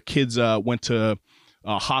 Or if their kids went to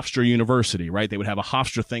Hofstra University, right? They would have a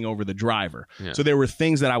Hofstra thing over the driver. Yeah. So there were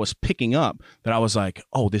things that I was picking up that I was like,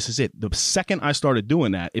 oh, this is it. The second I started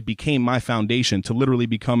doing that, it became my foundation to literally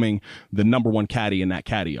becoming the number one caddy in that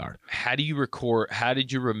caddy yard. How do you record? How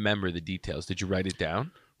did you remember the details? Did you write it down?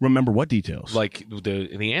 Remember what details? Like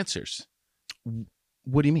the answers.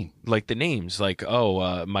 What do you mean? Like the names, like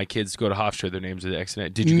my kids go to Hofstra. Their names are the X and A.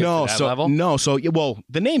 Did you get to that level? No, so well,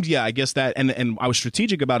 the names, yeah, I guess that, and I was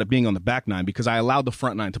strategic about it being on the back nine because I allowed the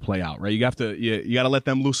front nine to play out. Right, you got to let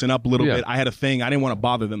them loosen up a little bit. I had a thing. I didn't want to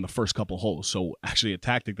bother them the first couple holes, so actually a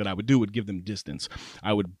tactic that I would do would give them distance.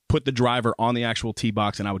 I would put the driver on the actual tee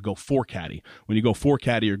box, and I would go 4 caddy. When you go 4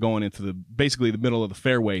 caddy, you're going into basically the middle of the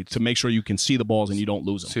fairway to make sure you can see the balls and you don't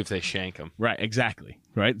lose them. See if they shank them. Right, exactly.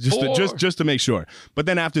 Right, just to make sure. But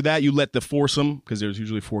then after that, you let the foursome, because there's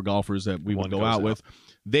usually 4 golfers that we would go out with.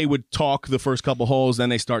 They would talk the first couple holes, then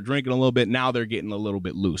they start drinking a little bit. Now they're getting a little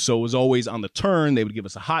bit loose. So it was always on the turn. They would give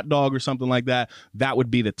us a hot dog or something like that. That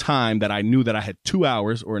would be the time that I knew that I had 2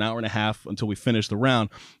 hours or an hour and a half until we finished the round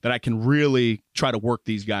that I can really try to work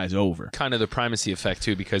these guys over. Kind of the primacy effect,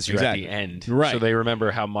 too, because you're at the end. Right. So they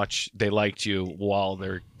remember how much they liked you while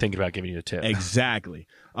they're thinking about giving you a tip. Exactly.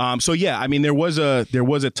 So yeah, I mean, there was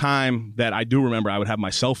a time that I do remember I would have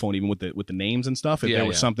my cell phone even with the names and stuff. If there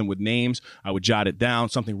was something with names, I would jot it down,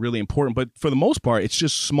 something really important. But for the most part, it's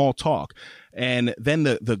just small talk. And then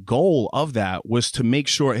the goal of that was to make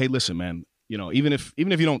sure, hey, listen, man, you know, even if you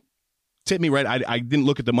don't tip me right, I didn't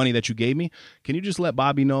look at the money that you gave me. Can you just let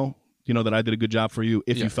Bobby know, you know, that I did a good job for you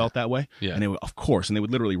if you felt that way? Yeah. And they would, of course, and they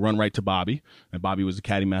would literally run right to Bobby. And Bobby was the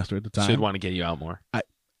caddy master at the time. So they'd want to get you out more.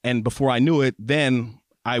 And before I knew it, then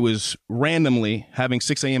I was randomly having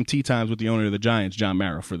 6 a.m. tea times with the owner of the Giants, John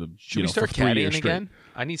Mara, for the Should we start for 3 years caddying straight. again?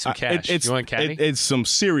 I need some cash. You want caddy? It's some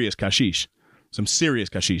serious kashish.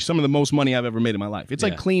 Some of the most money I've ever made in my life. It's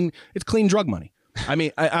like clean drug money. I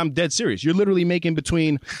mean, I'm dead serious. You're literally making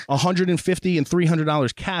between $150 and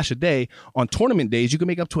 $300 cash a day. On tournament days, you can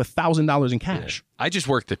make up to $1,000 in cash. I just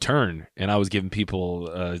worked the turn, and I was giving people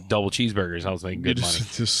double cheeseburgers. I was making good money.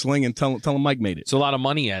 Just sling and tell them Mike made it. It's a lot of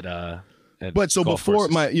money at But so before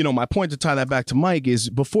courses. my point to tie that back to Mike is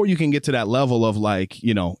before you can get to that level of like,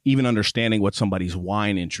 you know, even understanding what somebody's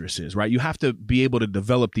wine interest is, right? You have to be able to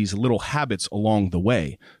develop these little habits along the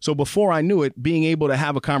way. So before I knew it, being able to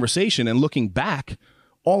have a conversation and looking back,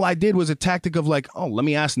 all I did was a tactic of like, oh, let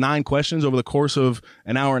me ask 9 questions over the course of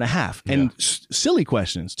an hour and a half, and silly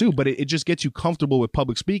questions too. But it just gets you comfortable with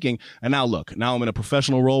public speaking. And now look, now I'm in a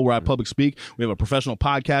professional role where I public speak. We have a professional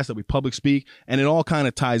podcast that we public speak, and it all kind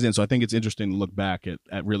of ties in. So I think it's interesting to look back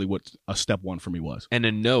at really what a step 1 for me was. And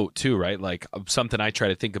a note too, right? Like something I try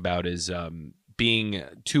to think about is being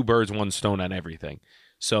 2 birds, 1 stone on everything.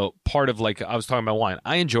 So part of like, I was talking about wine.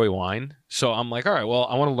 I enjoy wine. So I'm like, all right, well,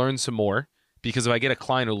 I want to learn some more. Because if I get a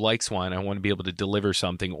client who likes wine, I want to be able to deliver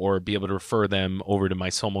something or be able to refer them over to my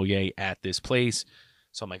sommelier at this place.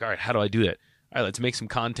 So I'm like, all right, how do I do that? All right, let's make some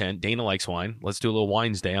content. Dana likes wine. Let's do a little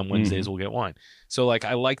wines day on Wednesdays. We'll get wine. So like,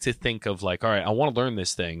 I like to think of like, all right, I want to learn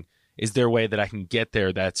this thing. is there a way that I can get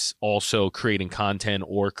there that's also creating content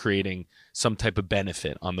or creating some type of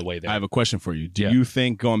benefit on the way there? I have a question for you. Do Yeah. you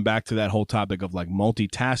think, going back to that whole topic of like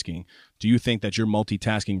multitasking, do you think that you're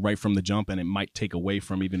multitasking right from the jump and it might take away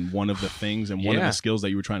from even one of the things and one of Yeah. the skills that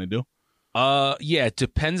you were trying to do? Yeah, it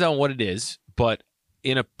depends on what it is, but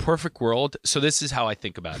in a perfect world, so this is how I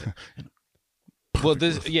think about it. Well,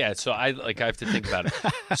 so I have to think about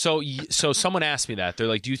it. So someone asked me that. They're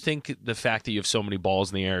like, "Do you think the fact that you have so many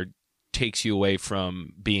balls in the air takes you away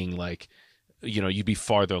from being like, you'd be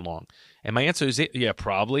farther along?" And my answer is, yeah,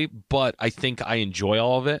 probably, but I think I enjoy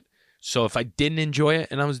all of it. So if I didn't enjoy it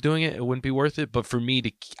and I was doing it, it wouldn't be worth it. But for me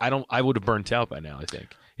I would have burnt out by now, I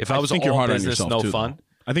think. If I was think all you're hard on business, yourself no too, fun. though.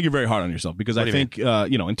 I think you're very hard on yourself because What I do you think,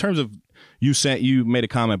 in terms of you made a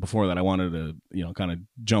comment before that I wanted to, kind of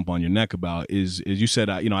jump on your neck about is you said,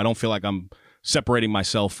 I don't feel like I'm separating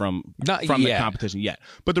myself from the competition yet.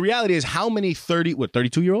 But the reality is how many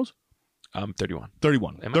 32-year-olds? I'm 31.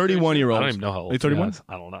 31. Am I 31-year-olds. I don't even know how old. Are you 31?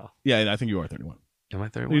 I don't know. Yeah, I think you are 31. Am I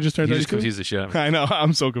 31? You just turned 32? confused the shit out of me. I know.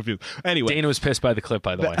 I'm so confused. Anyway. Dana was pissed by the clip,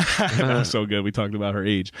 by the way. That was so good. We talked about her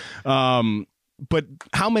age. But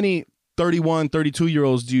how many 31,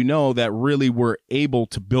 32-year-olds do you know that really were able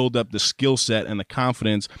to build up the skill set and the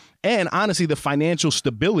confidence and honestly the financial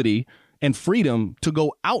stability and freedom to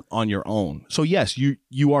go out on your own? So yes,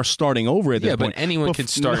 you are starting over at this point. Yeah, but anyone can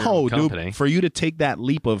start your own company. Dude, for you to take that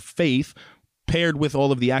leap of faith paired with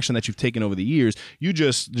all of the action that you've taken over the years, you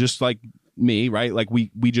just like me, right? Like we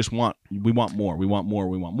want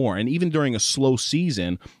more. And even during a slow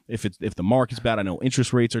season, if the market's bad, I know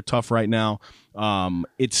interest rates are tough right now.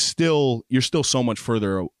 You're still so much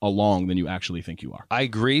further along than you actually think you are. I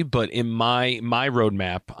agree, but in my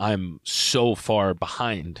roadmap, I'm so far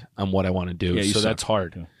behind on what I want to do. Yeah, so that's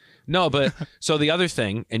hard. Yeah. No, but so the other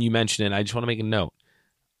thing, and you mentioned it, I just want to make a note.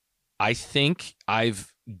 I think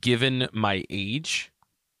I've given my age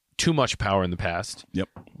too much power in the past. Yep.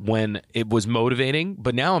 When it was motivating,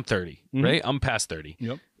 but now I'm 30, right? I'm past 30.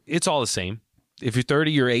 Yep. It's all the same. If you're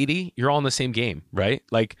 30, you're 80, you're all in the same game, right?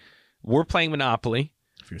 Like we're playing Monopoly.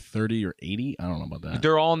 If you're 30 or 80, I don't know about that.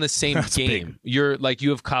 They're all in the same That's game. big. You're like,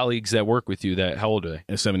 you have colleagues that work with you that, how old are they?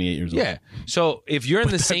 At 78 years old. Yeah. So if you're in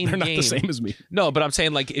the same they're game. not the same as me. No, but I'm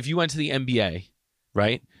saying like if you went to the NBA,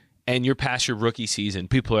 right? And you're past your rookie season,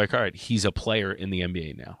 people are like, all right, he's a player in the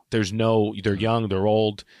NBA now. They're young, they're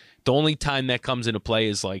old. The only time that comes into play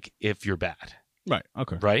is like if you're bad. Right.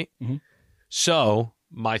 Okay. Right? Mhm. So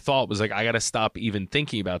my thought was like, I got to stop even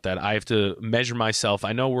thinking about that. I have to measure myself.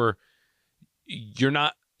 I know you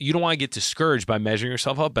don't want to get discouraged by measuring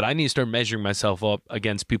yourself up, but I need to start measuring myself up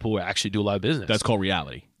against people who actually do a lot of business. That's called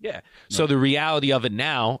reality. Yeah. So the reality of it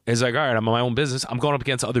now is like, all right, I'm on my own business. I'm going up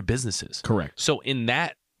against other businesses. Correct. So in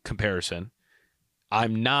that comparison,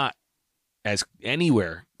 I'm not as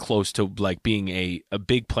anywhere close to like being a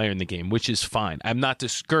big player in the game, which is fine. I'm not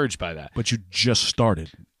discouraged by that. But you just started.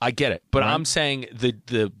 I get it. But Right. I'm saying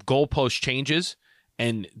the goalpost changes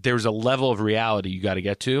and there's a level of reality you got to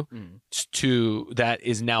get to that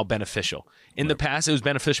is now beneficial. In the past, it was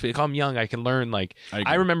beneficial because I'm young. I can learn. Like I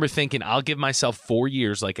agree. I remember thinking, I'll give myself 4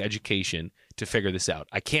 years like education to figure this out.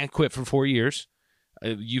 I can't quit for 4 years.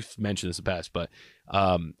 You've mentioned this in the past, but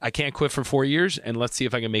I can't quit for 4 years and let's see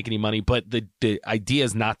if I can make any money. But the idea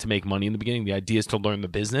is not to make money in the beginning. The idea is to learn the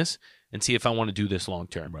business and see if I want to do this long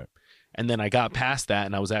term. Right. And then I got past that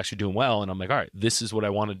and I was actually doing well. And I'm like, all right, this is what I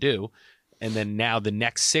want to do. And then now the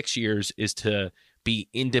next 6 years is to be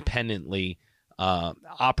independently,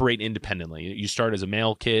 operate independently. You start as a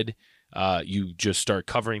male kid. You just start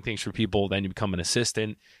covering things for people. Then you become an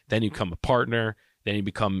assistant. Then you become a partner. Then you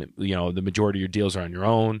become, the majority of your deals are on your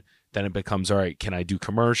own. Then it becomes, all right, can I do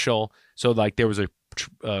commercial? So like there was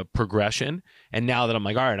a progression. And now that I'm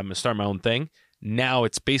like, all right, I'm going to start my own thing. Now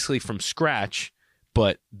it's basically from scratch,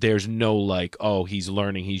 but there's no like, oh, he's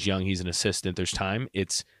learning, he's young, he's an assistant. There's time.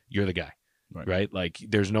 It's you're the guy, right? Like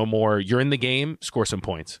there's no more, you're in the game, score some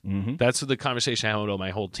points. Mm-hmm. That's the conversation I had with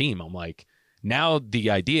my whole team. I'm like, now the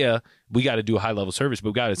idea, we got to do a high level service, but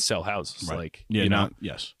we got to sell houses. Right. Like, Yeah.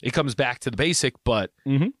 Yes. it comes back to the basic, but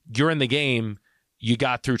you're in the game. You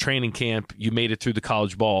got through training camp. You made it through the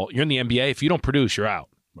college ball. You're in the NBA. If you don't produce, you're out.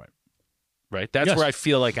 Right. That's Yes. where I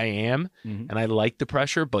feel like I am. Mhm. And I like the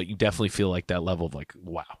pressure, but you definitely feel like that level of like,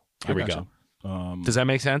 wow, here we go. You. Does that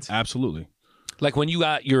make sense? Absolutely. Like when you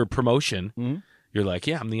got your promotion, Mhm. you're like,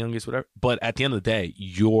 yeah, I'm the youngest, whatever. But at the end of the day,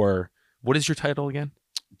 what is your title again?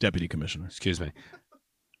 Deputy commissioner. Excuse me.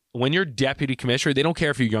 When you're deputy commissioner, they don't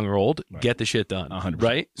care if you're young or old. Right. Get the shit done. 100%.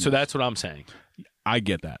 Right? So Yes. that's what I'm saying. I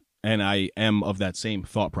get that. And I am of that same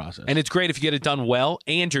thought process. And it's great if you get it done well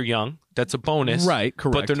and you're young. That's a bonus. right,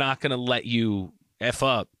 correct. But they're not going to let you F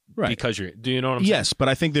up Right. because you're. Do you know what I'm saying? Yes, but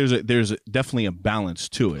I think there's definitely a balance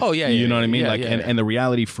to it. Oh, yeah, you yeah, know what I mean. yeah, Like, yeah, and the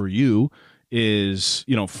reality for you is,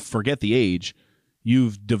 forget the age.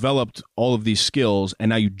 You've developed all of these skills, and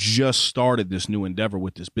now you just started this new endeavor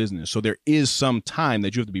with this business. So there is some time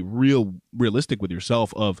that you have to be realistic with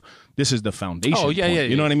yourself. Of this is the foundation. Oh, yeah, point. yeah,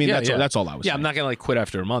 You know what I mean? yeah, That's yeah. that's all I was. Yeah, saying. I'm not gonna like quit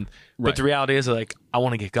after a month. Right. But the reality is, like, I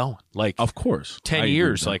want to get going. Like, Of course, I 10 agree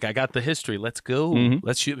years. with that. Like, I got the history. Let's go. Mhm.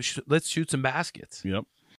 Let's shoot some baskets. Yep.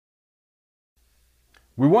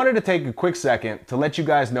 We wanted to take a quick second to let you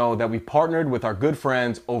guys know that we partnered with our good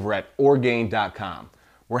friends over at Orgain.com.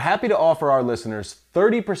 We're happy to offer our listeners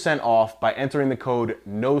 30% off by entering the code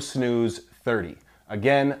NOSNOOZE30.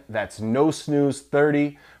 Again, that's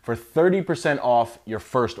NOSNOOZE30 for 30% off your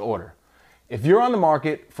first order. If you're on the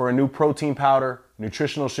market for a new protein powder,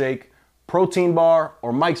 nutritional shake, protein bar,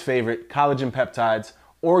 or Mike's favorite, collagen peptides,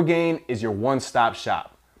 Orgain is your one-stop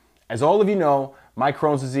shop. As all of you know, my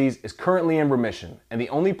Crohn's disease is currently in remission, and the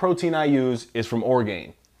only protein I use is from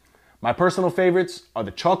Orgain. My personal favorites are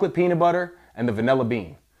the chocolate peanut butter and the vanilla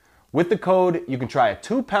bean. With the code, you can try a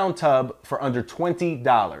 2-pound tub for under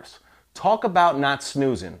 $20. Talk about not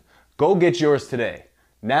snoozing. Go get yours today.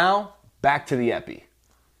 Now, back to the Epi.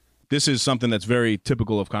 This is something that's very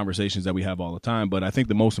typical of conversations that we have all the time. But I think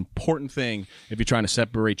the most important thing, if you're trying to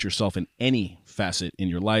separate yourself in any facet in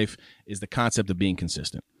your life, is the concept of being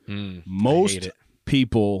consistent. Most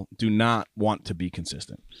people do not want to be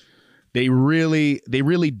consistent. They really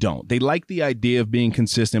don't. They like the idea of being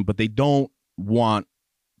consistent, but they don't want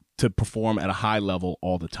to perform at a high level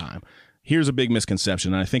all the time. Here's a big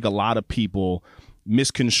misconception, and I think a lot of people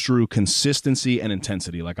misconstrue consistency and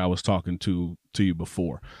intensity, like I was talking to you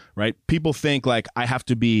before, right? People think like I have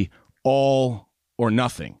to be all or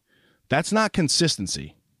nothing. That's not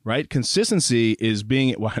consistency, right? Consistency is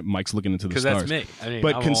being, well, Mike's looking into the stars. Because that's me. I mean,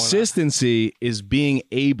 But I'm consistency is being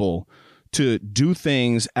able to do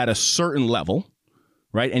things at a certain level,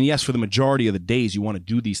 right? And yes, for the majority of the days, you want to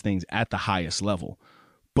do these things at the highest level.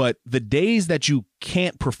 But the days that you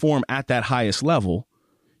can't perform at that highest level,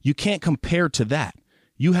 you can't compare to that.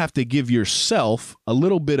 You have to give yourself a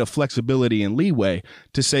little bit of flexibility and leeway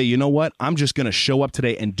to say, you know what? I'm just going to show up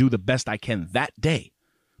today and do the best I can that day.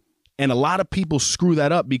 And a lot of people screw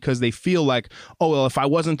that up because they feel like, oh, well, if I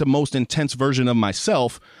wasn't the most intense version of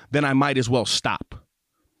myself, then I might as well stop.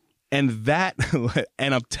 And that,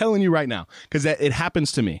 and I'm telling you right now, because it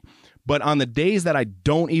happens to me. But on the days that I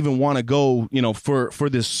don't even want to go, for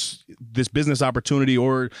this business opportunity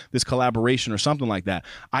or this collaboration or something like that,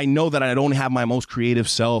 I know that I don't have my most creative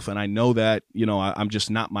self, and I know that, I'm just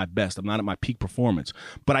not my best. I'm not at my peak performance.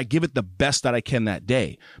 But I give it the best that I can that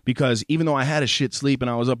day, because even though I had a shit sleep and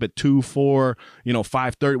I was up at 2, 4,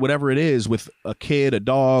 5:30, whatever it is, with a kid, a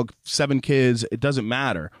dog, 7 kids, it doesn't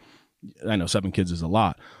matter. I know 7 kids is a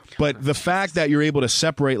lot. But the fact that you're able to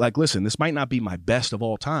separate, like, listen, this might not be my best of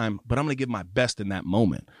all time, but I'm going to give my best in that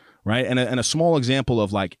moment, right? And a small example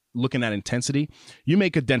of, like, looking at intensity, you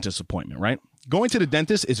make a dentist appointment, right? Going to the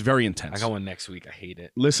dentist is very intense. I got one next week. I hate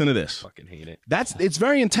it. Listen to this. Fucking hate it. It's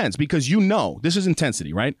very intense because this is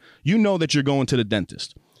intensity, right? You know that you're going to the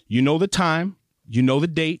dentist. You know the time, you know the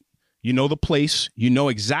date, you know the place, you know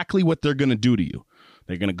exactly what they're going to do to you.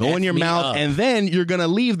 They're going to go in your mouth, and then you're going to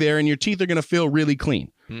leave there and your teeth are going to feel really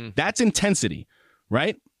clean. That's intensity,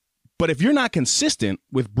 right? But if you're not consistent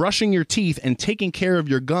with brushing your teeth and taking care of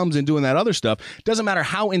your gums and doing that other stuff, it doesn't matter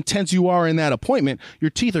how intense you are in that appointment, your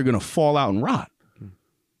teeth are going to fall out and rot.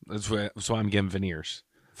 That's why I'm getting veneers.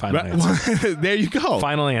 Final answer. There you go.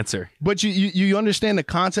 Final answer. But you understand the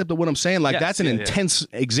concept of what I'm saying? Like, Yes, that's an intense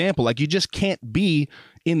example. Like, you just can't be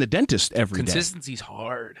in the dentist every day. Consistency's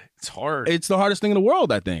hard. It's hard. It's the hardest thing in the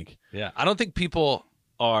world, I think. Yeah. I don't think people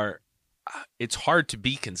are. It's hard to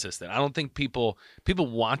be consistent. I don't think people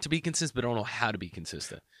want to be consistent, but don't know how to be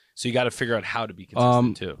consistent. So you got to figure out how to be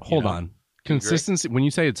consistent too. Hold on. Consistency. When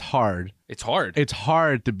you say it's hard it's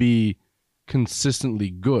hard to be consistently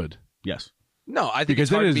good. Yes. No, I think Because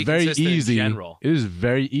it's hard it to is be very consistent easy. in general. It is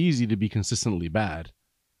very easy to be consistently bad.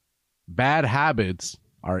 Bad habits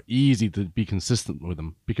are easy to be consistent with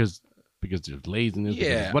them because there's laziness,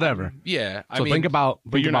 because whatever. I mean, think about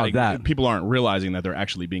that. People aren't realizing that they're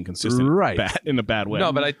actually being consistent, Right. in a bad way.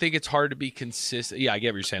 No, but I think it's hard to be consistent. Yeah, I get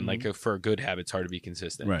what you're saying. Like, for a good habit, it's hard to be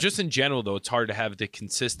consistent. Right. Just in general, though, it's hard to have the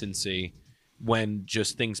consistency when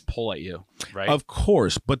just things pull at you, right? Of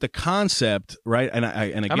course, but the concept, right? And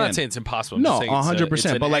again, I'm not saying it's impossible. I'm no, just saying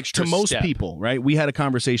 100%. But like, to most step. people, right? We had a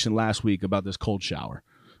conversation last week about this cold shower,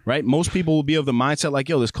 right? Most people will be of the mindset like,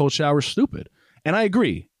 yo, this cold shower is stupid. And I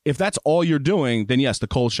agree. if that's all you're doing, then yes, the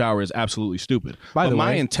cold shower is absolutely stupid. By the way,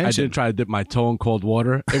 my intention, I did try to dip my toe in cold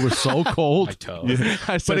water. It was so cold. My toe.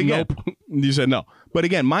 I said but again, nope. you said no. But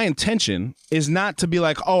again, my intention is not to be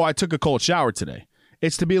like, oh, I took a cold shower today.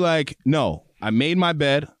 It's to be like, no, I made my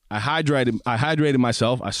bed. I hydrated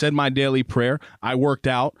myself. I said my daily prayer. I worked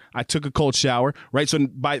out. I took a cold shower. Right. So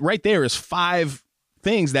right there is 5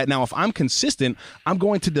 things that now, if I'm consistent, I'm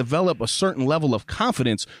going to develop a certain level of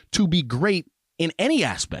confidence to be great in any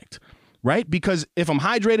aspect. Right? Because if I'm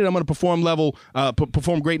hydrated, I'm going to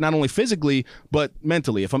perform great, not only physically, but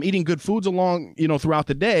mentally. If I'm eating good foods throughout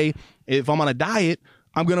the day, if I'm on a diet,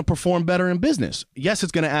 I'm going to perform better in business. Yes,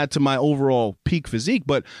 it's going to add to my overall peak physique,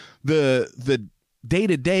 but the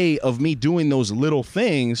day-to-day of me doing those little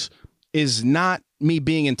things is not me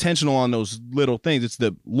being intentional on those little things. It's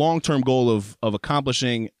the long-term goal of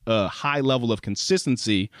accomplishing a high level of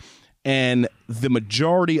consistency. And the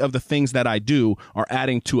majority of the things that I do are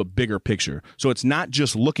adding to a bigger picture. So it's not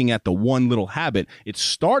just looking at the one little habit. It's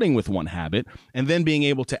starting with one habit and then being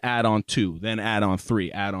able to add on 2, then add on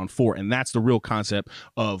 3, add on 4. And that's the real concept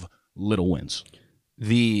of little wins.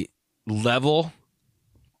 The level.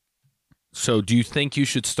 So do you think you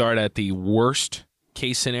should start at the worst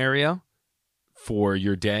case scenario for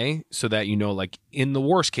your day so that you know, like, in the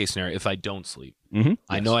worst case scenario, if I don't sleep,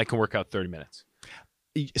 I know I can work out 30 minutes.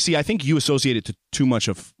 See, I think you associate it to too much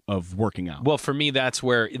of working out. Well, for me, that's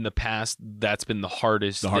where in the past, that's been the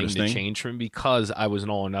hardest thing to change for me because I was an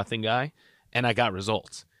all or nothing guy and I got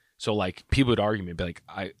results. So, like, people would argue me, be like,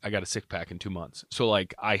 I got a 6-pack in 2 months. So,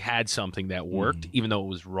 like, I had something that worked even though it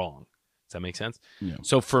was wrong. Does that make sense? Yeah.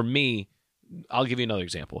 So, for me, I'll give you another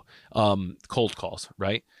example. Cold calls,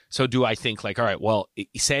 right? So do I think like, all right, well,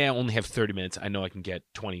 say I only have 30 minutes. I know I can get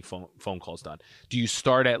 20 phone calls done. Do you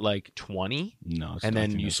start at like 20? No. And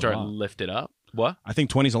then you start and lift it up? What? I think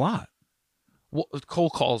 20 is a lot. Well,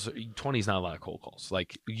 cold calls, 20 is not a lot of cold calls.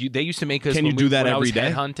 Like they used to make us. Can you do that every day?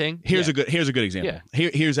 Hunting. Here's a good example. Yeah.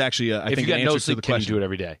 Here's actually I think an answer to the question. Can you do it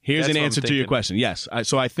every day? Here's an answer to your question. Yes.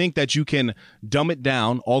 So I think that you can dumb it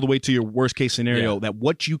down all the way to your worst case scenario. That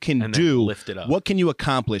what you can do, lift it up. What can you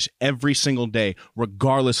accomplish every single day,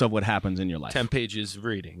 regardless of what happens in your life? 10 pages of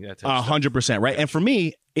reading. That's 100%. Right. And for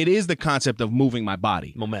me, it is the concept of moving my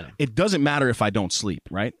body. Momentum. It doesn't matter if I don't sleep.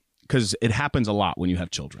 Right. Because it happens a lot when you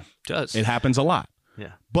have children. It does. It happens a lot.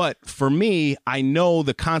 Yeah. But for me, I know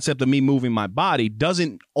the concept of me moving my body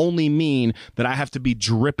doesn't only mean that I have to be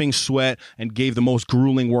dripping sweat and gave the most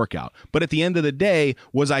grueling workout. But at the end of the day,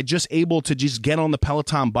 was I just able to just get on the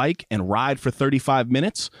Peloton bike and ride for 35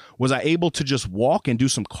 minutes? Was I able to just walk and do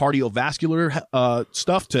some cardiovascular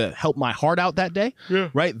stuff to help my heart out that day? Yeah.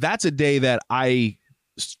 Right? That's a day that I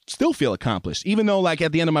still feel accomplished, even though like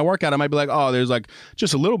at the end of my workout, I might be like, oh, there's like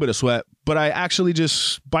just a little bit of sweat, but I actually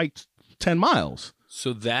just biked 10 miles.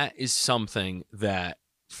 So that is something that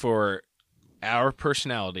for our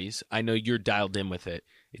personalities, I know you're dialed in with it.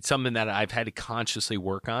 It's something that I've had to consciously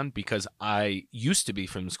work on because I used to be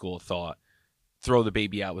from the school of thought, throw the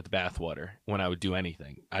baby out with the bathwater when I would do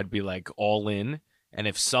anything. I'd be like all in. And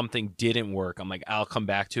if something didn't work, I'm like, I'll come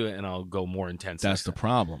back to it and I'll go more intense. That's the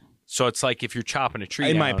problem. So it's like if you're chopping a tree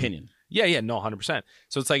down. In my opinion. Yeah, no, 100%.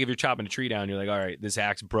 So it's like if you're chopping a tree down, you're like, all right, this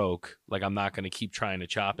axe broke. Like, I'm not going to keep trying to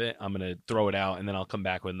chop it. I'm going to throw it out, and then I'll come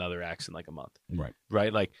back with another axe in like a month.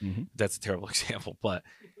 Right? Like, that's a terrible example. But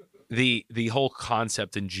the whole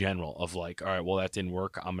concept in general of like, all right, well, that didn't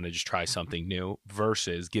work. I'm going to just try something new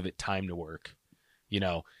versus give it time to work. You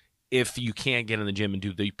know, if you can't get in the gym and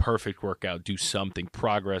do the perfect workout, do something,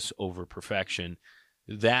 progress over perfection.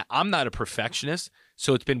 That I'm not a perfectionist,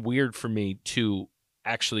 so it's been weird for me to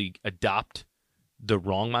actually adopt the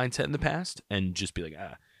wrong mindset in the past and just be like,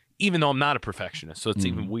 even though I'm not a perfectionist. So it's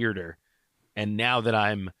even weirder. And now that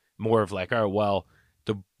I'm more of like, all right, well,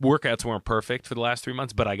 the workouts weren't perfect for the last 3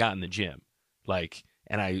 months, but I got in the gym. Like,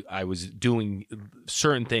 and I was doing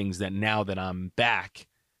certain things that now that I'm back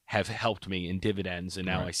have helped me in dividends. And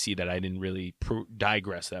now I see that I didn't really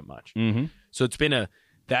digress that much. So it's been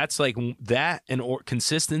that's like that and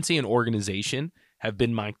consistency and organization have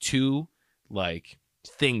been my two like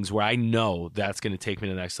things where I know that's going to take me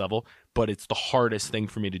to the next level, but it's the hardest thing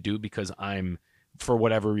for me to do because I'm, for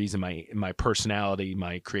whatever reason, my personality,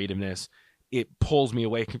 my creativeness, it pulls me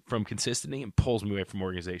away from consistency and pulls me away from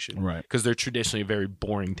organization. Right. Because they're traditionally a very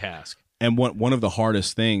boring task. And one of the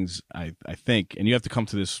hardest things, I think, and you have to come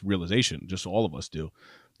to this realization, just all of us do,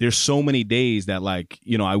 there's so many days that like,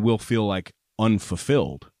 you know, I will feel like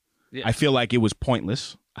unfulfilled. Yeah. I feel like it was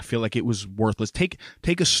pointless. I feel like it was worthless. Take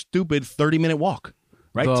a stupid 30-minute walk.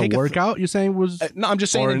 right? The Take workout you're saying was no, I'm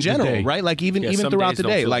just saying or in the general, day? right? Like even some throughout days the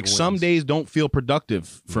don't day, feel like like some wins. days don't feel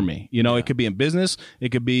productive for me. You know, it could be in business, it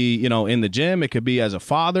could be, you know, in the gym, it could be as a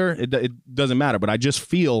father. It doesn't matter, but I just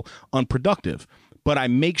feel unproductive. But I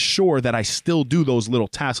make sure that I still do those little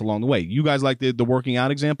tasks along the way. You guys like the working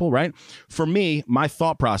out example, right? For me, my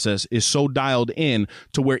thought process is so dialed in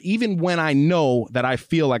to where even when I know that I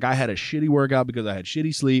feel like I had a shitty workout because I had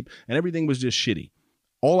shitty sleep and everything was just shitty,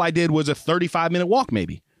 all I did was a 35-minute walk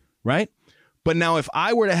maybe, right? But now if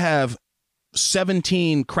I were to have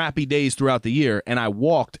 17 crappy days throughout the year and I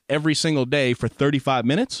walked every single day for 35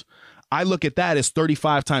 minutes, I look at that as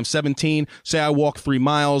 35 times 17. Say I walk 3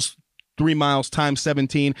 miles, 3 miles times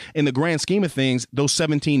 17. In the grand scheme of things, those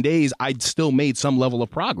 17 days, I'd still made some level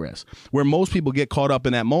of progress. Where most people get caught up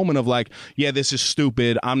in that moment of like, yeah, this is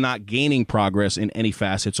stupid. I'm not gaining progress in any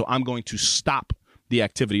facet, so I'm going to stop the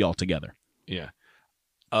activity altogether. Yeah.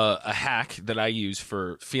 A hack that I use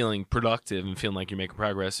for feeling productive and feeling like you're making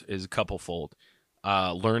progress is a couple-fold.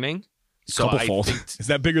 Learning. So Couple-fold. I think, Is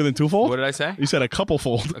that bigger than twofold? what did I say? You said a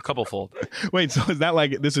couple-fold. A couple-fold. Wait, so is that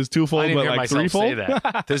like this is I twofold, didn't but hear like myself threefold? say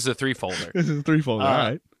that. This is a three-folder. This is threefold. All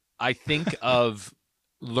right. I think of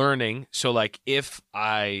learning. So, like, if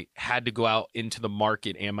I had to go out into the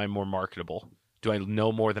market, am I more marketable? Do I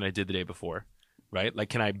know more than I did the day before? Right? Like,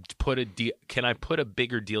 can I put a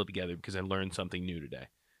bigger deal together because I learned something new today?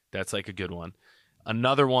 That's like a good one.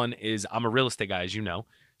 Another one is I'm a real estate guy, as you know.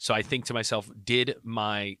 So I think to myself, did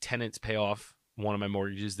my tenants pay off one of my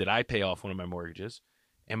mortgages? Did I pay off one of my mortgages?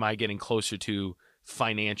 Am I getting closer to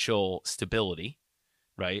financial stability?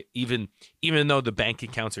 Right? Even though the bank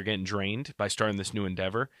accounts are getting drained by starting this new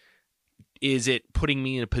endeavor, is it putting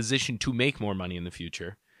me in a position to make more money in the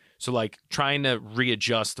future? So like trying to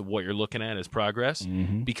readjust what you're looking at as progress,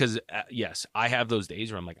 because yes, I have those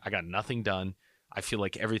days where I'm like, I got nothing done. I feel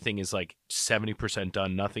like everything is like 70%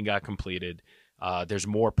 done. Nothing got completed. There's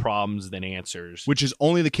more problems than answers. Which is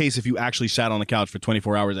only the case if you actually sat on the couch for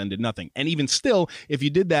 24 hours and did nothing. And even still, if you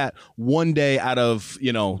did that one day out of,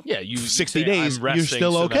 you 60 say, days, I'm resting you're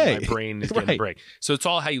still so that okay. my brain is getting a Right. break. So it's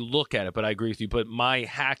all how you look at it, but I agree with you. But my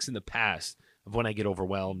hacks in the past of when I get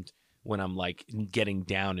overwhelmed, when I'm like getting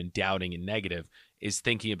down and doubting and negative, is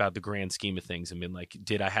thinking about the grand scheme of things and being like,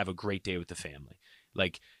 did I have a great day with the family?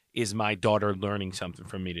 Like, is my daughter learning something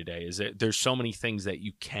from me today? There's so many things that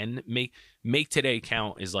you can make today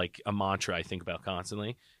count is like a mantra I think about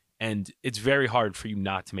constantly. And it's very hard for you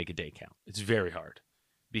not to make a day count. It's very hard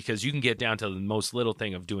because you can get down to the most little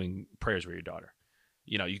thing of doing prayers with your daughter.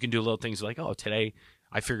 You know, you can do little things like, oh, today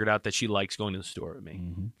I figured out that she likes going to the store with me.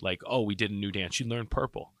 Mm-hmm. Like, oh, we did a new dance. She learned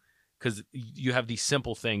purple. Because you have these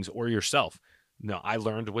simple things, or yourself. No, I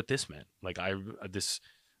learned what this meant. Like I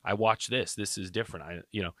watched this. This is different.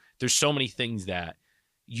 There's so many things that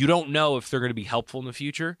you don't know if they're going to be helpful in the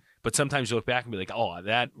future, but sometimes you look back and be like, oh,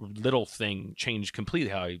 that little thing changed completely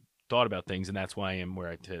how I thought about things, and that's why I am where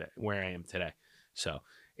I am today. So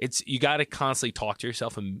you got to constantly talk to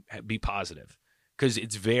yourself and be positive because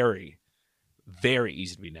it's very, very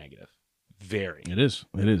easy to be negative. Very. It is.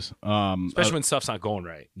 Especially when stuff's not going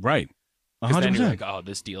right. Right. 'Cause then you're 100%. like, oh,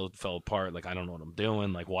 this deal fell apart. Like, I don't know what I'm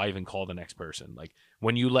doing. Like, why even call the next person? Like,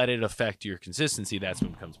 when you let it affect your consistency, that's when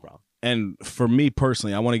it becomes a problem. And for me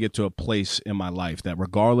personally, I want to get to a place in my life that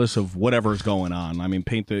regardless of whatever's going on, I mean,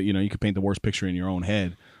 you could paint the worst picture in your own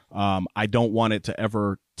head. I don't want it to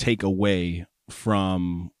ever take away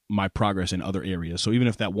from my progress in other areas. So even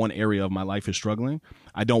if that one area of my life is struggling,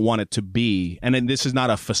 I don't want it to be, and then this is not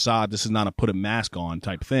a facade, this is not a put a mask on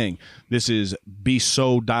type thing. This is be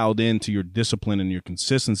so dialed into your discipline and your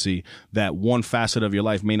consistency that one facet of your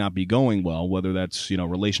life may not be going well, whether that's,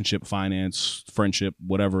 relationship, finance, friendship,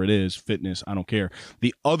 whatever it is, fitness, I don't care.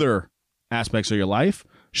 The other aspects of your life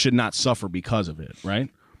should not suffer because of it, right?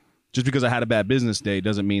 Just because I had a bad business day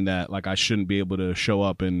doesn't mean that like I shouldn't be able to show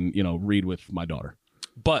up and, read with my daughter.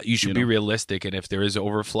 But you should be realistic, and if there is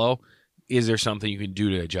overflow, is there something you can do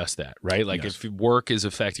to adjust that, right? Like if work is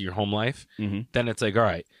affecting your home life, then it's like, all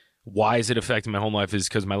right, why is it affecting my home life? Is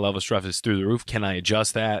because my level of stress is through the roof. Can I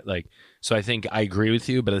adjust that? Like, so I think I agree with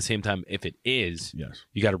you, but at the same time, if it is,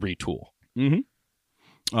 you got to retool.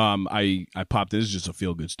 I popped this is just a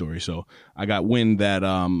feel good story. So I got wind that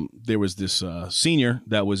there was this senior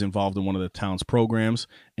that was involved in one of the town's programs,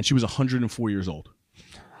 and she was 104 years old.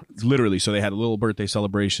 Literally. So they had a little birthday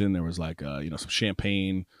celebration. There was like some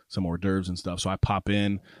champagne, some hors d'oeuvres and stuff. So I pop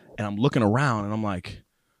in and I'm looking around and I'm like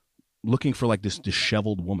looking for like this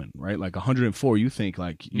disheveled woman, right? Like 104, you think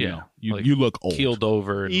like you look old, keeled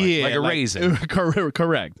over, and like a raisin.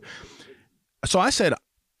 Correct. So I said,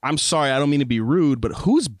 I'm sorry, I don't mean to be rude, but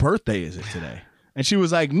whose birthday is it today? And she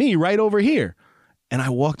was like, me, right over here. And I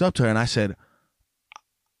walked up to her and I said,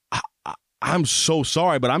 I'm so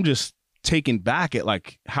sorry, but I'm just taken back at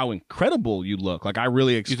like how incredible you look. Like I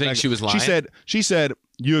really expected. You think she was lying? She said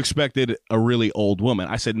you expected a really old woman.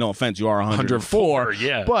 I said, no offense, you are 104.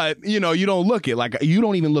 Yeah. But you know, you don't look it. Like you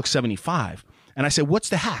don't even look 75. And I said, what's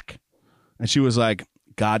the hack? And she was like,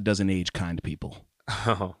 God doesn't age kind people.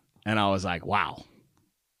 Oh. And I was like, wow.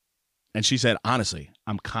 And she said, honestly,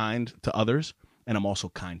 I'm kind to others and I'm also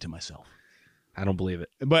kind to myself. I don't believe it.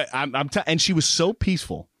 But and she was so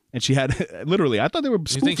peaceful. And she had literally, I thought they were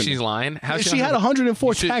spoofing. You think she's lying? How she had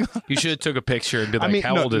 104 tags. You should have took a picture and be like,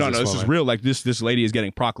 how old is this woman? This is real. Like this lady is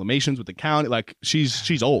getting proclamations with the county. Like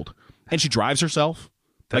she's old. And she drives herself.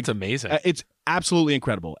 That's amazing. It's absolutely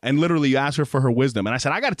incredible. And literally you asked her for her wisdom. And I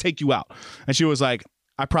said, I got to take you out. And she was like,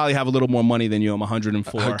 I probably have a little more money than you. I'm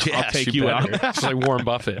 104. I'll take you out. She's like Warren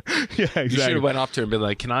Buffett. Yeah, exactly. You should have went up to her and been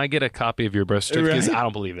like, can I get a copy of your birth certificate? Because I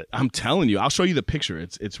don't believe it. I'm telling you. I'll show you the picture.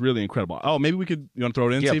 It's really incredible. Oh, maybe we could, you want to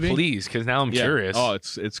throw it in, TV? Yeah, please, because now I'm curious. Oh,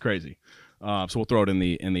 it's crazy. So we'll throw it in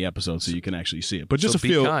the episode so you can actually see it. But just so a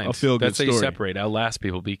feel good story. That's how you separate. Outlast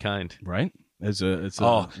people. Be kind. Right? It's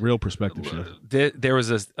a real perspective shift. There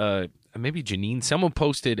was maybe Janine. Someone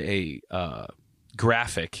posted a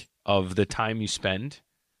graphic of the time you spend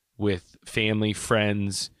with family,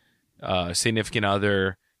 friends, significant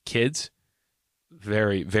other, kids.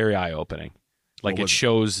 Very, very eye-opening. Like it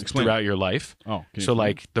shows throughout your life. Oh, so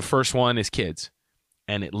like the first one is kids,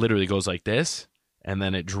 and it literally goes like this, and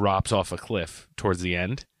then it drops off a cliff towards the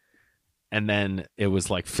end. And then it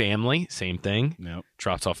was like family, same thing. Yep.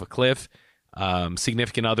 Drops off a cliff.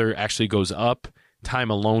 Significant other actually goes up.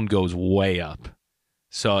 Time alone goes way up.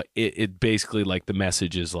 So it basically like the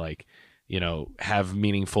message is like, you know, have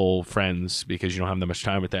meaningful friends because you don't have that much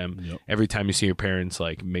time with them. Yep. Every time you see your parents,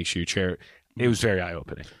 like make sure you share it. It was very eye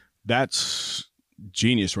opening. That's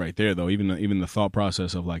genius right there, though. Even the thought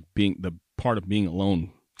process of like being the part of being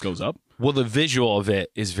alone goes up. Well, the visual of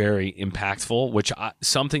it is very impactful, which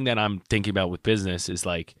something that I'm thinking about with business is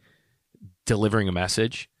like delivering a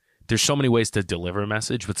message. There's so many ways to deliver a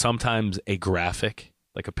message, but sometimes a graphic,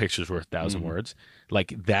 like a picture's worth 1,000 words,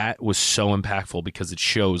 like that was so impactful because it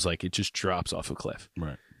shows like it just drops off a cliff,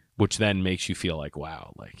 right? Which then makes you feel like,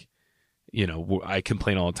 wow, like, you know, I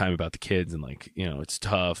complain all the time about the kids and like, you know, it's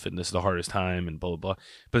tough and this is the hardest time and blah, blah, blah.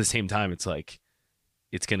 But at the same time, it's like,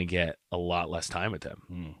 it's going to get a lot less time with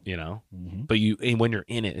them, you know? Mm-hmm. But when you're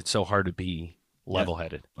in it, it's so hard to be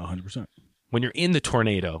level-headed. 100%. When you're in the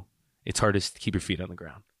tornado, it's hard to keep your feet on the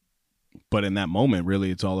ground. But in that moment,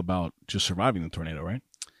 really, it's all about just surviving the tornado, right?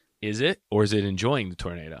 Is it, or is it enjoying the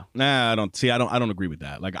tornado? Nah, I don't agree with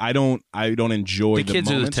that. Like, I don't enjoy the kids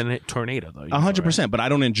moments. are the tornado, though. 100%, right? But I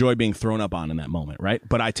don't enjoy being thrown up on in that moment, right?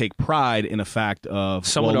 But I take pride in the fact of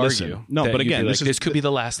someone argue. No, but again, this could be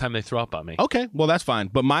the last time they throw up on me. Okay, well that's fine.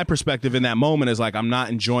 But my perspective in that moment is like I'm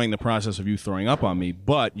not enjoying the process of you throwing up on me,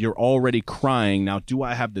 but you're already crying. Now, do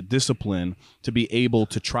I have the discipline to be able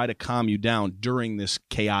to try to calm you down during this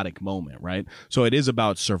chaotic moment, right? So it is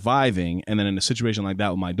about surviving, and then in a situation like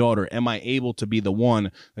that with my daughter, am I able to be the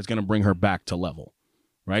one that's going to bring her back to level?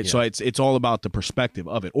 Right. Yeah. So it's all about the perspective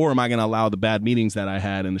of it. Or am I going to allow the bad meetings that I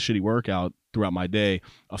had and the shitty workout throughout my day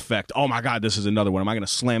affect, oh my God, this is another one. Am I going to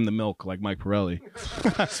slam the milk like Mike Pirelli?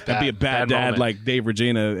 That'd be a bad dad moment. Like Dave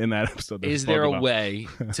Regina in that episode. Is there a way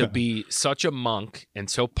to be such a monk and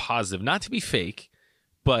so positive, not to be fake,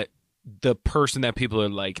 but the person that people are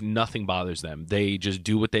like, nothing bothers them. They just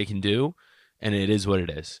do what they can do and it is what it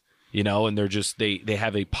is, you know, and they're just, they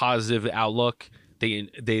have a positive outlook.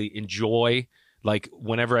 They enjoy. Like,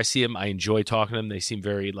 whenever I see them, I enjoy talking to them. They seem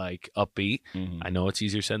very, like, upbeat. Mm-hmm. I know it's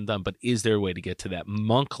easier said than done, but is there a way to get to that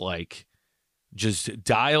monk-like, just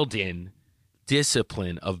dialed-in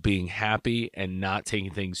discipline of being happy and not taking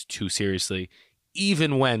things too seriously,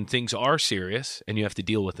 even when things are serious and you have to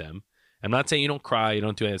deal with them? I'm not saying you don't cry, you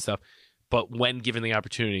don't do any of that stuff, but when given the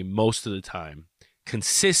opportunity, most of the time,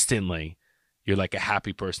 consistently, you're like a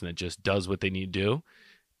happy person that just does what they need to do.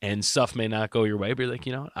 And stuff may not go your way, but you're like,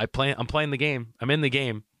 you know, I'm playing the game. I'm in the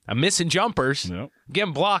game. I'm missing jumpers. Yep.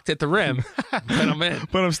 Getting blocked at the rim, but I'm in.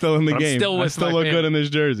 But I'm still in the game. I still look good in this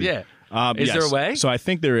jersey. Yeah. Is there a way? So I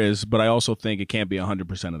think there is, but I also think it can't be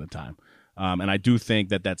 100% of the time. And I do think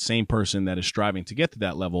that same person that is striving to get to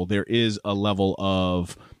that level, there is a level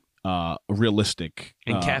of realistic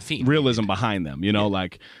and caffeine realism behind them. You know,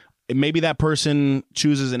 like maybe that person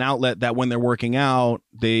chooses an outlet that when they're working out,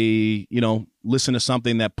 they, you know, listen to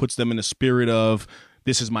something that puts them in the spirit of,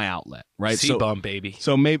 this is my outlet, right? C-bum, baby.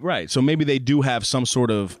 So maybe, right. So maybe they do have some sort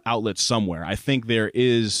of outlet somewhere. I think there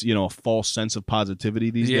is, you know, a false sense of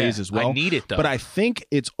positivity these days as well. I need it though. But I think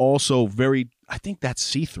it's also I think that's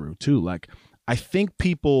see-through too. Like, I think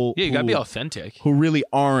people Yeah, you gotta be authentic. who really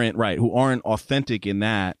aren't who aren't authentic in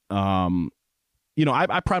that.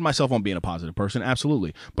 I pride myself on being a positive person,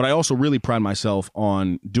 absolutely, but I also really pride myself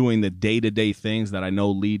on doing the day-to-day things that I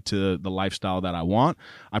know lead to the lifestyle that I want.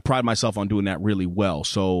 I pride myself on doing that really well.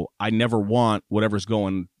 So I never want whatever's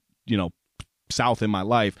going, south in my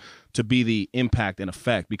life to be the impact and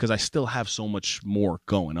effect, because I still have so much more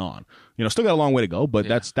going on. Still got a long way to go, but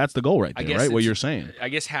that's the goal right there, right? What you're saying. I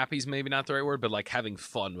guess happy's maybe not the right word, but like having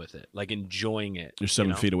fun with it, like enjoying it. You're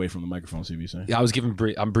 7 feet away from the microphone, CBC. Yeah,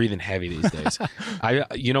 I'm breathing heavy these days.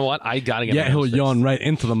 You know what? I gotta get. Yeah, he'll yawn right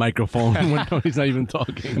into the microphone when he's not even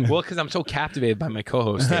talking. Well, because I'm so captivated by my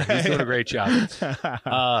co-host. He's doing a great job.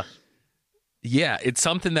 Yeah, it's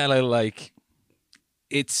something that I like.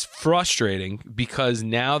 It's frustrating because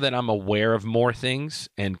now that I'm aware of more things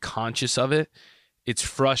and conscious of it, it's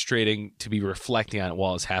frustrating to be reflecting on it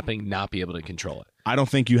while it's happening, not be able to control it. I don't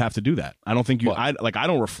think you have to do that. I don't think I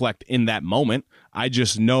don't reflect in that moment. I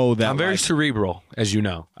just know that I'm very cerebral, as you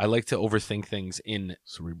know. I like to overthink things in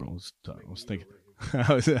cerebral. I was thinking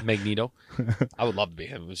Magneto. I would love to be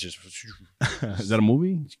him. It was just is that a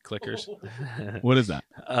movie? Clickers. What is that?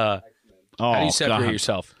 How do you separate God.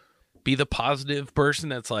 yourself? Be the positive person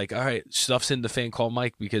that's like, all right, stuff's in the fan, call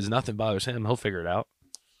Mike because nothing bothers him. He'll figure it out.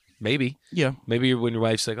 Maybe. Yeah. Maybe when your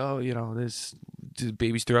wife's like, oh, this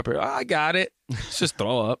baby's threw up here. Oh, I got it. It's just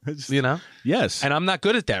throw up, Yes. And I'm not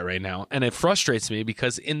good at that right now. And it frustrates me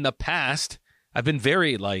because in the past, I've been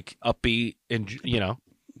very like upbeat and,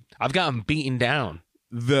 I've gotten beaten down.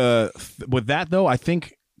 With that, though, I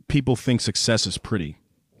think people think success is pretty.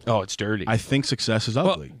 Oh, it's dirty. I think success is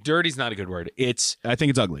ugly. Well, dirty's not a good word. I think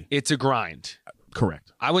it's ugly. It's a grind.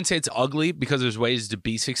 Correct. I wouldn't say it's ugly because there's ways to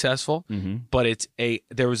be successful, but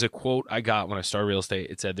there was a quote I got when I started real estate.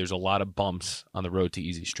 It said there's a lot of bumps on the road to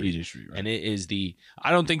easy street. Easy street, right. And it is I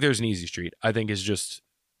don't think there's an easy street. I think it's just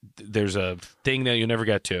there's a thing that you'll never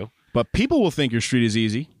get to. But people will think your street is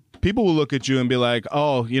easy. People will look at you and be like,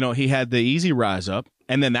 oh, he had the easy rise up.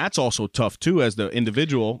 And then that's also tough, too, as the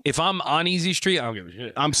individual. If I'm on easy street, I don't give a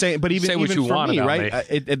shit. I'm saying, but even what you for want me, about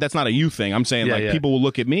right? me. That's not a you thing. I'm saying, people will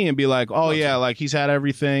look at me and be like, oh, yeah, like he's had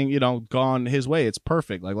everything, gone his way. It's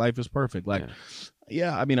perfect. Like life is perfect. Like,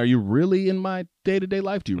 yeah, I mean, are you really in my day-to-day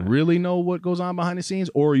life? Do you really know what goes on behind the scenes?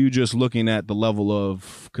 Or are you just looking at the level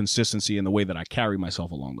of consistency and the way that I carry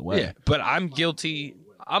myself along the way? Yeah, but I'm guilty.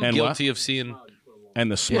 I'm guilty of seeing...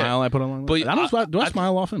 And the smile I put along the way? Do I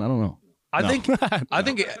smile often? I don't know. I think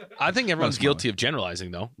everyone's guilty of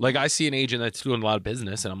generalizing though. Like I see an agent that's doing a lot of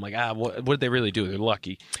business, and I'm like, what did they really do? They're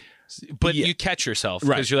lucky. But you catch yourself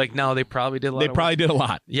because you're like, no, they probably did a lot. They probably did a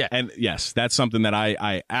lot. Yeah, and yes, that's something that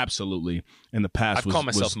I absolutely in the past was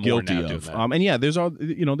more guilty now of. doing that. And yeah,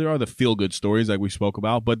 there are the feel good stories like we spoke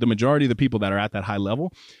about, but the majority of the people that are at that high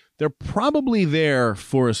level, they're probably there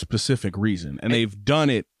for a specific reason, and they've done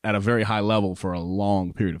it at a very high level for a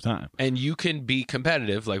long period of time. And you can be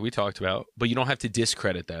competitive, like we talked about, but you don't have to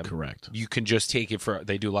discredit them. Correct. You can just take it for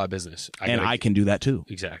they do a lot of business, I can do that too.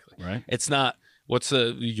 Exactly. Right. It's not. What's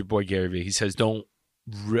your boy Gary Vee? He says don't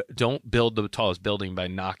build the tallest building by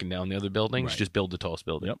knocking down the other buildings. Right. Just build the tallest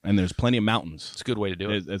building. Yep. And there's plenty of mountains. It's a good way to do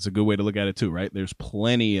it. It's a good way to look at it too, right? There's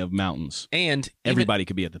plenty of mountains, and everybody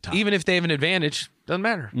could be at the top. Even if they have an advantage, doesn't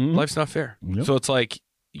matter. Life's not fair. Yep. So it's like,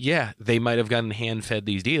 yeah, they might have gotten hand-fed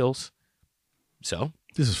these deals. So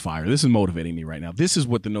this is fire. This is motivating me right now. This is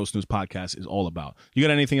what the No Snooze podcast is all about. You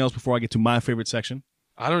got anything else before I get to my favorite section?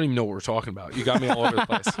 I don't even know what we're talking about. You got me all over the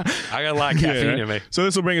place. I got a lot of caffeine in me. So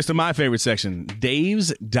this will bring us to my favorite section,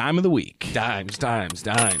 Dave's Dime of the Week. Dimes. I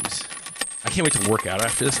can't wait to work out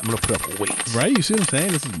after this. I'm going to put up weight. Right? You see what I'm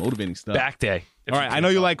saying? This is motivating stuff. Back day. All right. I know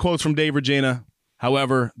you like quotes from Dave Regina.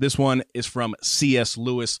 However, this one is from C.S.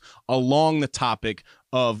 Lewis along the topic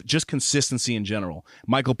of just consistency in general.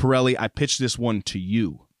 Michael Pirelli, I pitched this one to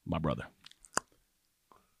you, my brother.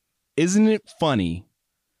 Isn't it funny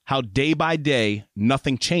how day by day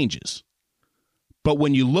nothing changes, but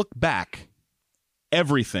when you look back,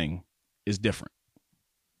 everything is different?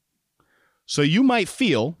 So you might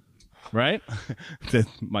feel, right? that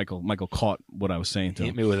Michael caught what I was saying to him.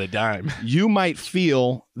 Hit me with a dime. You might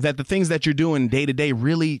feel that the things that you're doing day to day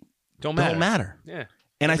really don't matter. Yeah.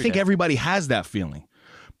 And I think everybody has that feeling.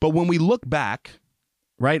 But when we look back,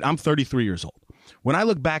 right? I'm 33 years old. When I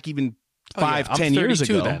look back even 10 years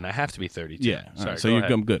ago. Then I have to be 32. Yeah. Sorry, right, so you're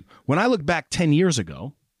good. When I look back 10 years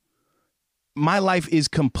ago, my life is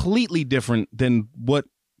completely different than what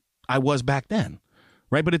I was back then.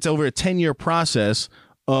 Right? But it's over a 10-year process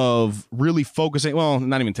of really focusing. Well,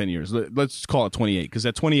 not even 10 years. Let's call it 28. Because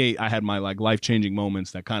at 28, I had my life-changing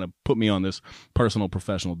moments that kind of put me on this personal,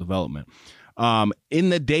 professional development. In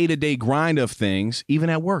the day-to-day grind of things, even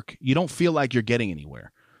at work, you don't feel like you're getting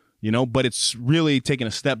anywhere, but it's really taking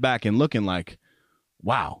a step back and looking like,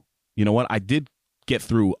 wow, you know what? I did get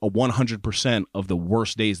through a 100% of the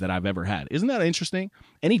worst days that I've ever had. Isn't that interesting?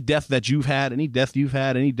 Any death that you've had, any death you've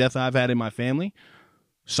had, any death I've had in my family,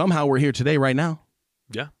 somehow we're here today right now.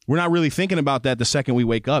 Yeah. We're not really thinking about that the second we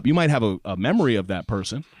wake up. You might have a memory of that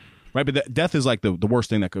person, right? But death is like the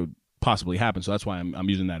worst thing that could possibly happen. So that's why I'm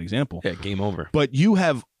using that example. Yeah, game over. But you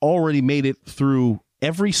have already made it through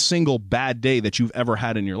every single bad day that you've ever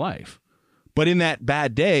had in your life. But in that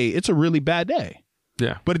bad day, it's a really bad day.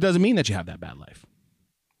 Yeah. But it doesn't mean that you have that bad life.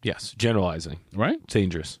 Yes. Generalizing. Right? It's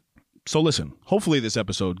dangerous. So listen, hopefully this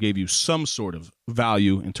episode gave you some sort of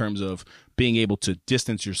value in terms of being able to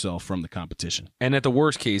distance yourself from the competition. And at the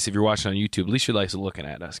worst case, if you're watching on YouTube, at least you like looking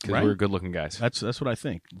at us because we're good-looking guys. That's what I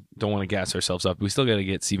think. Don't want to gas ourselves up. We still got to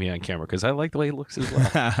get CV on camera because I like the way it looks as well.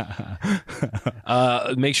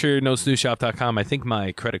 Make sure NoSnoozeshop.com. I think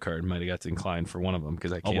my credit card might have got declined for one of them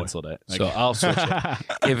because I canceled it. So I'll switch it.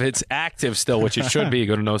 If it's active still, which it should be,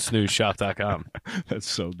 go to NoSnoozeshop.com. That's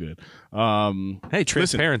so good. Hey,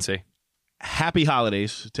 transparency. Listen, happy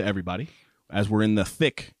holidays to everybody as we're in the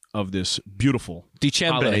thick of this beautiful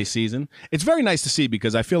holiday season. It's very nice to see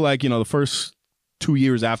because I feel like, the first 2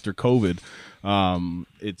 years after COVID, are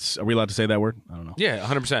we allowed to say that word? I don't know. Yeah,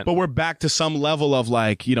 100%. But we're back to some level of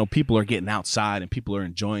like, people are getting outside and people are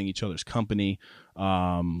enjoying each other's company.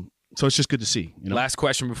 So it's just good to see. Last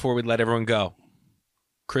question before we let everyone go.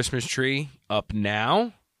 Christmas tree up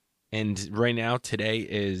now. And right now, today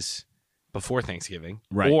is before Thanksgiving,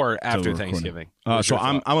 right, or after Thanksgiving. So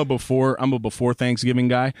I'm a before Thanksgiving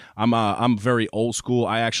guy. I'm very old school.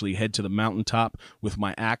 I actually head to the mountaintop with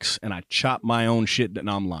my axe and I chop my own shit.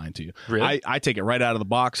 No, I'm lying to you. Really? I take it right out of the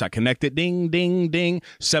box. I connect it. Ding, ding, ding.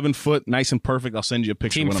 7 foot, nice and perfect. I'll send you a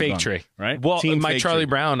picture. Team when fake I'm done, tree, right? Well, Team my fake Charlie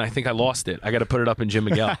tree. Brown. I think I lost it. I got to put it up in Jim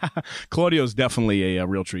Miguel. Claudio's definitely a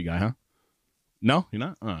real tree guy, huh? No, you're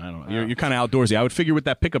not. Oh, I don't know. You're kind of outdoorsy. I would figure with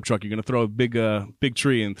that pickup truck, you're going to throw a big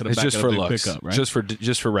tree into the it's back just of for the big looks, pickup, right? just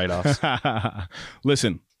for write-offs.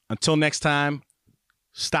 Listen, until next time,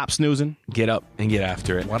 stop snoozing. Get up and get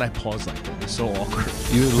after it. Why'd I pause like that? It's so awkward.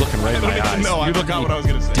 You were looking right in my eyes. No, I forgot what I was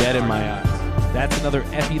going to say. Dead in my eyes. That's another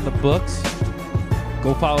Effie in the books.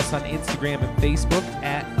 Go follow us on Instagram and Facebook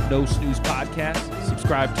at No Snooze Podcast.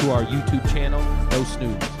 Subscribe to our YouTube channel, No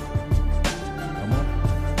Snooze.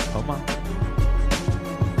 Come on.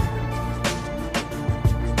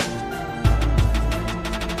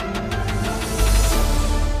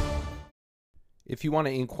 If you want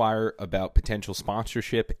to inquire about potential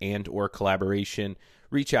sponsorship and or collaboration,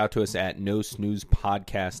 reach out to us at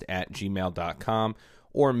nosnoozepodcast@gmail.com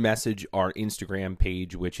or message our Instagram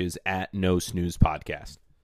page, which is at NoSnoozePodcast.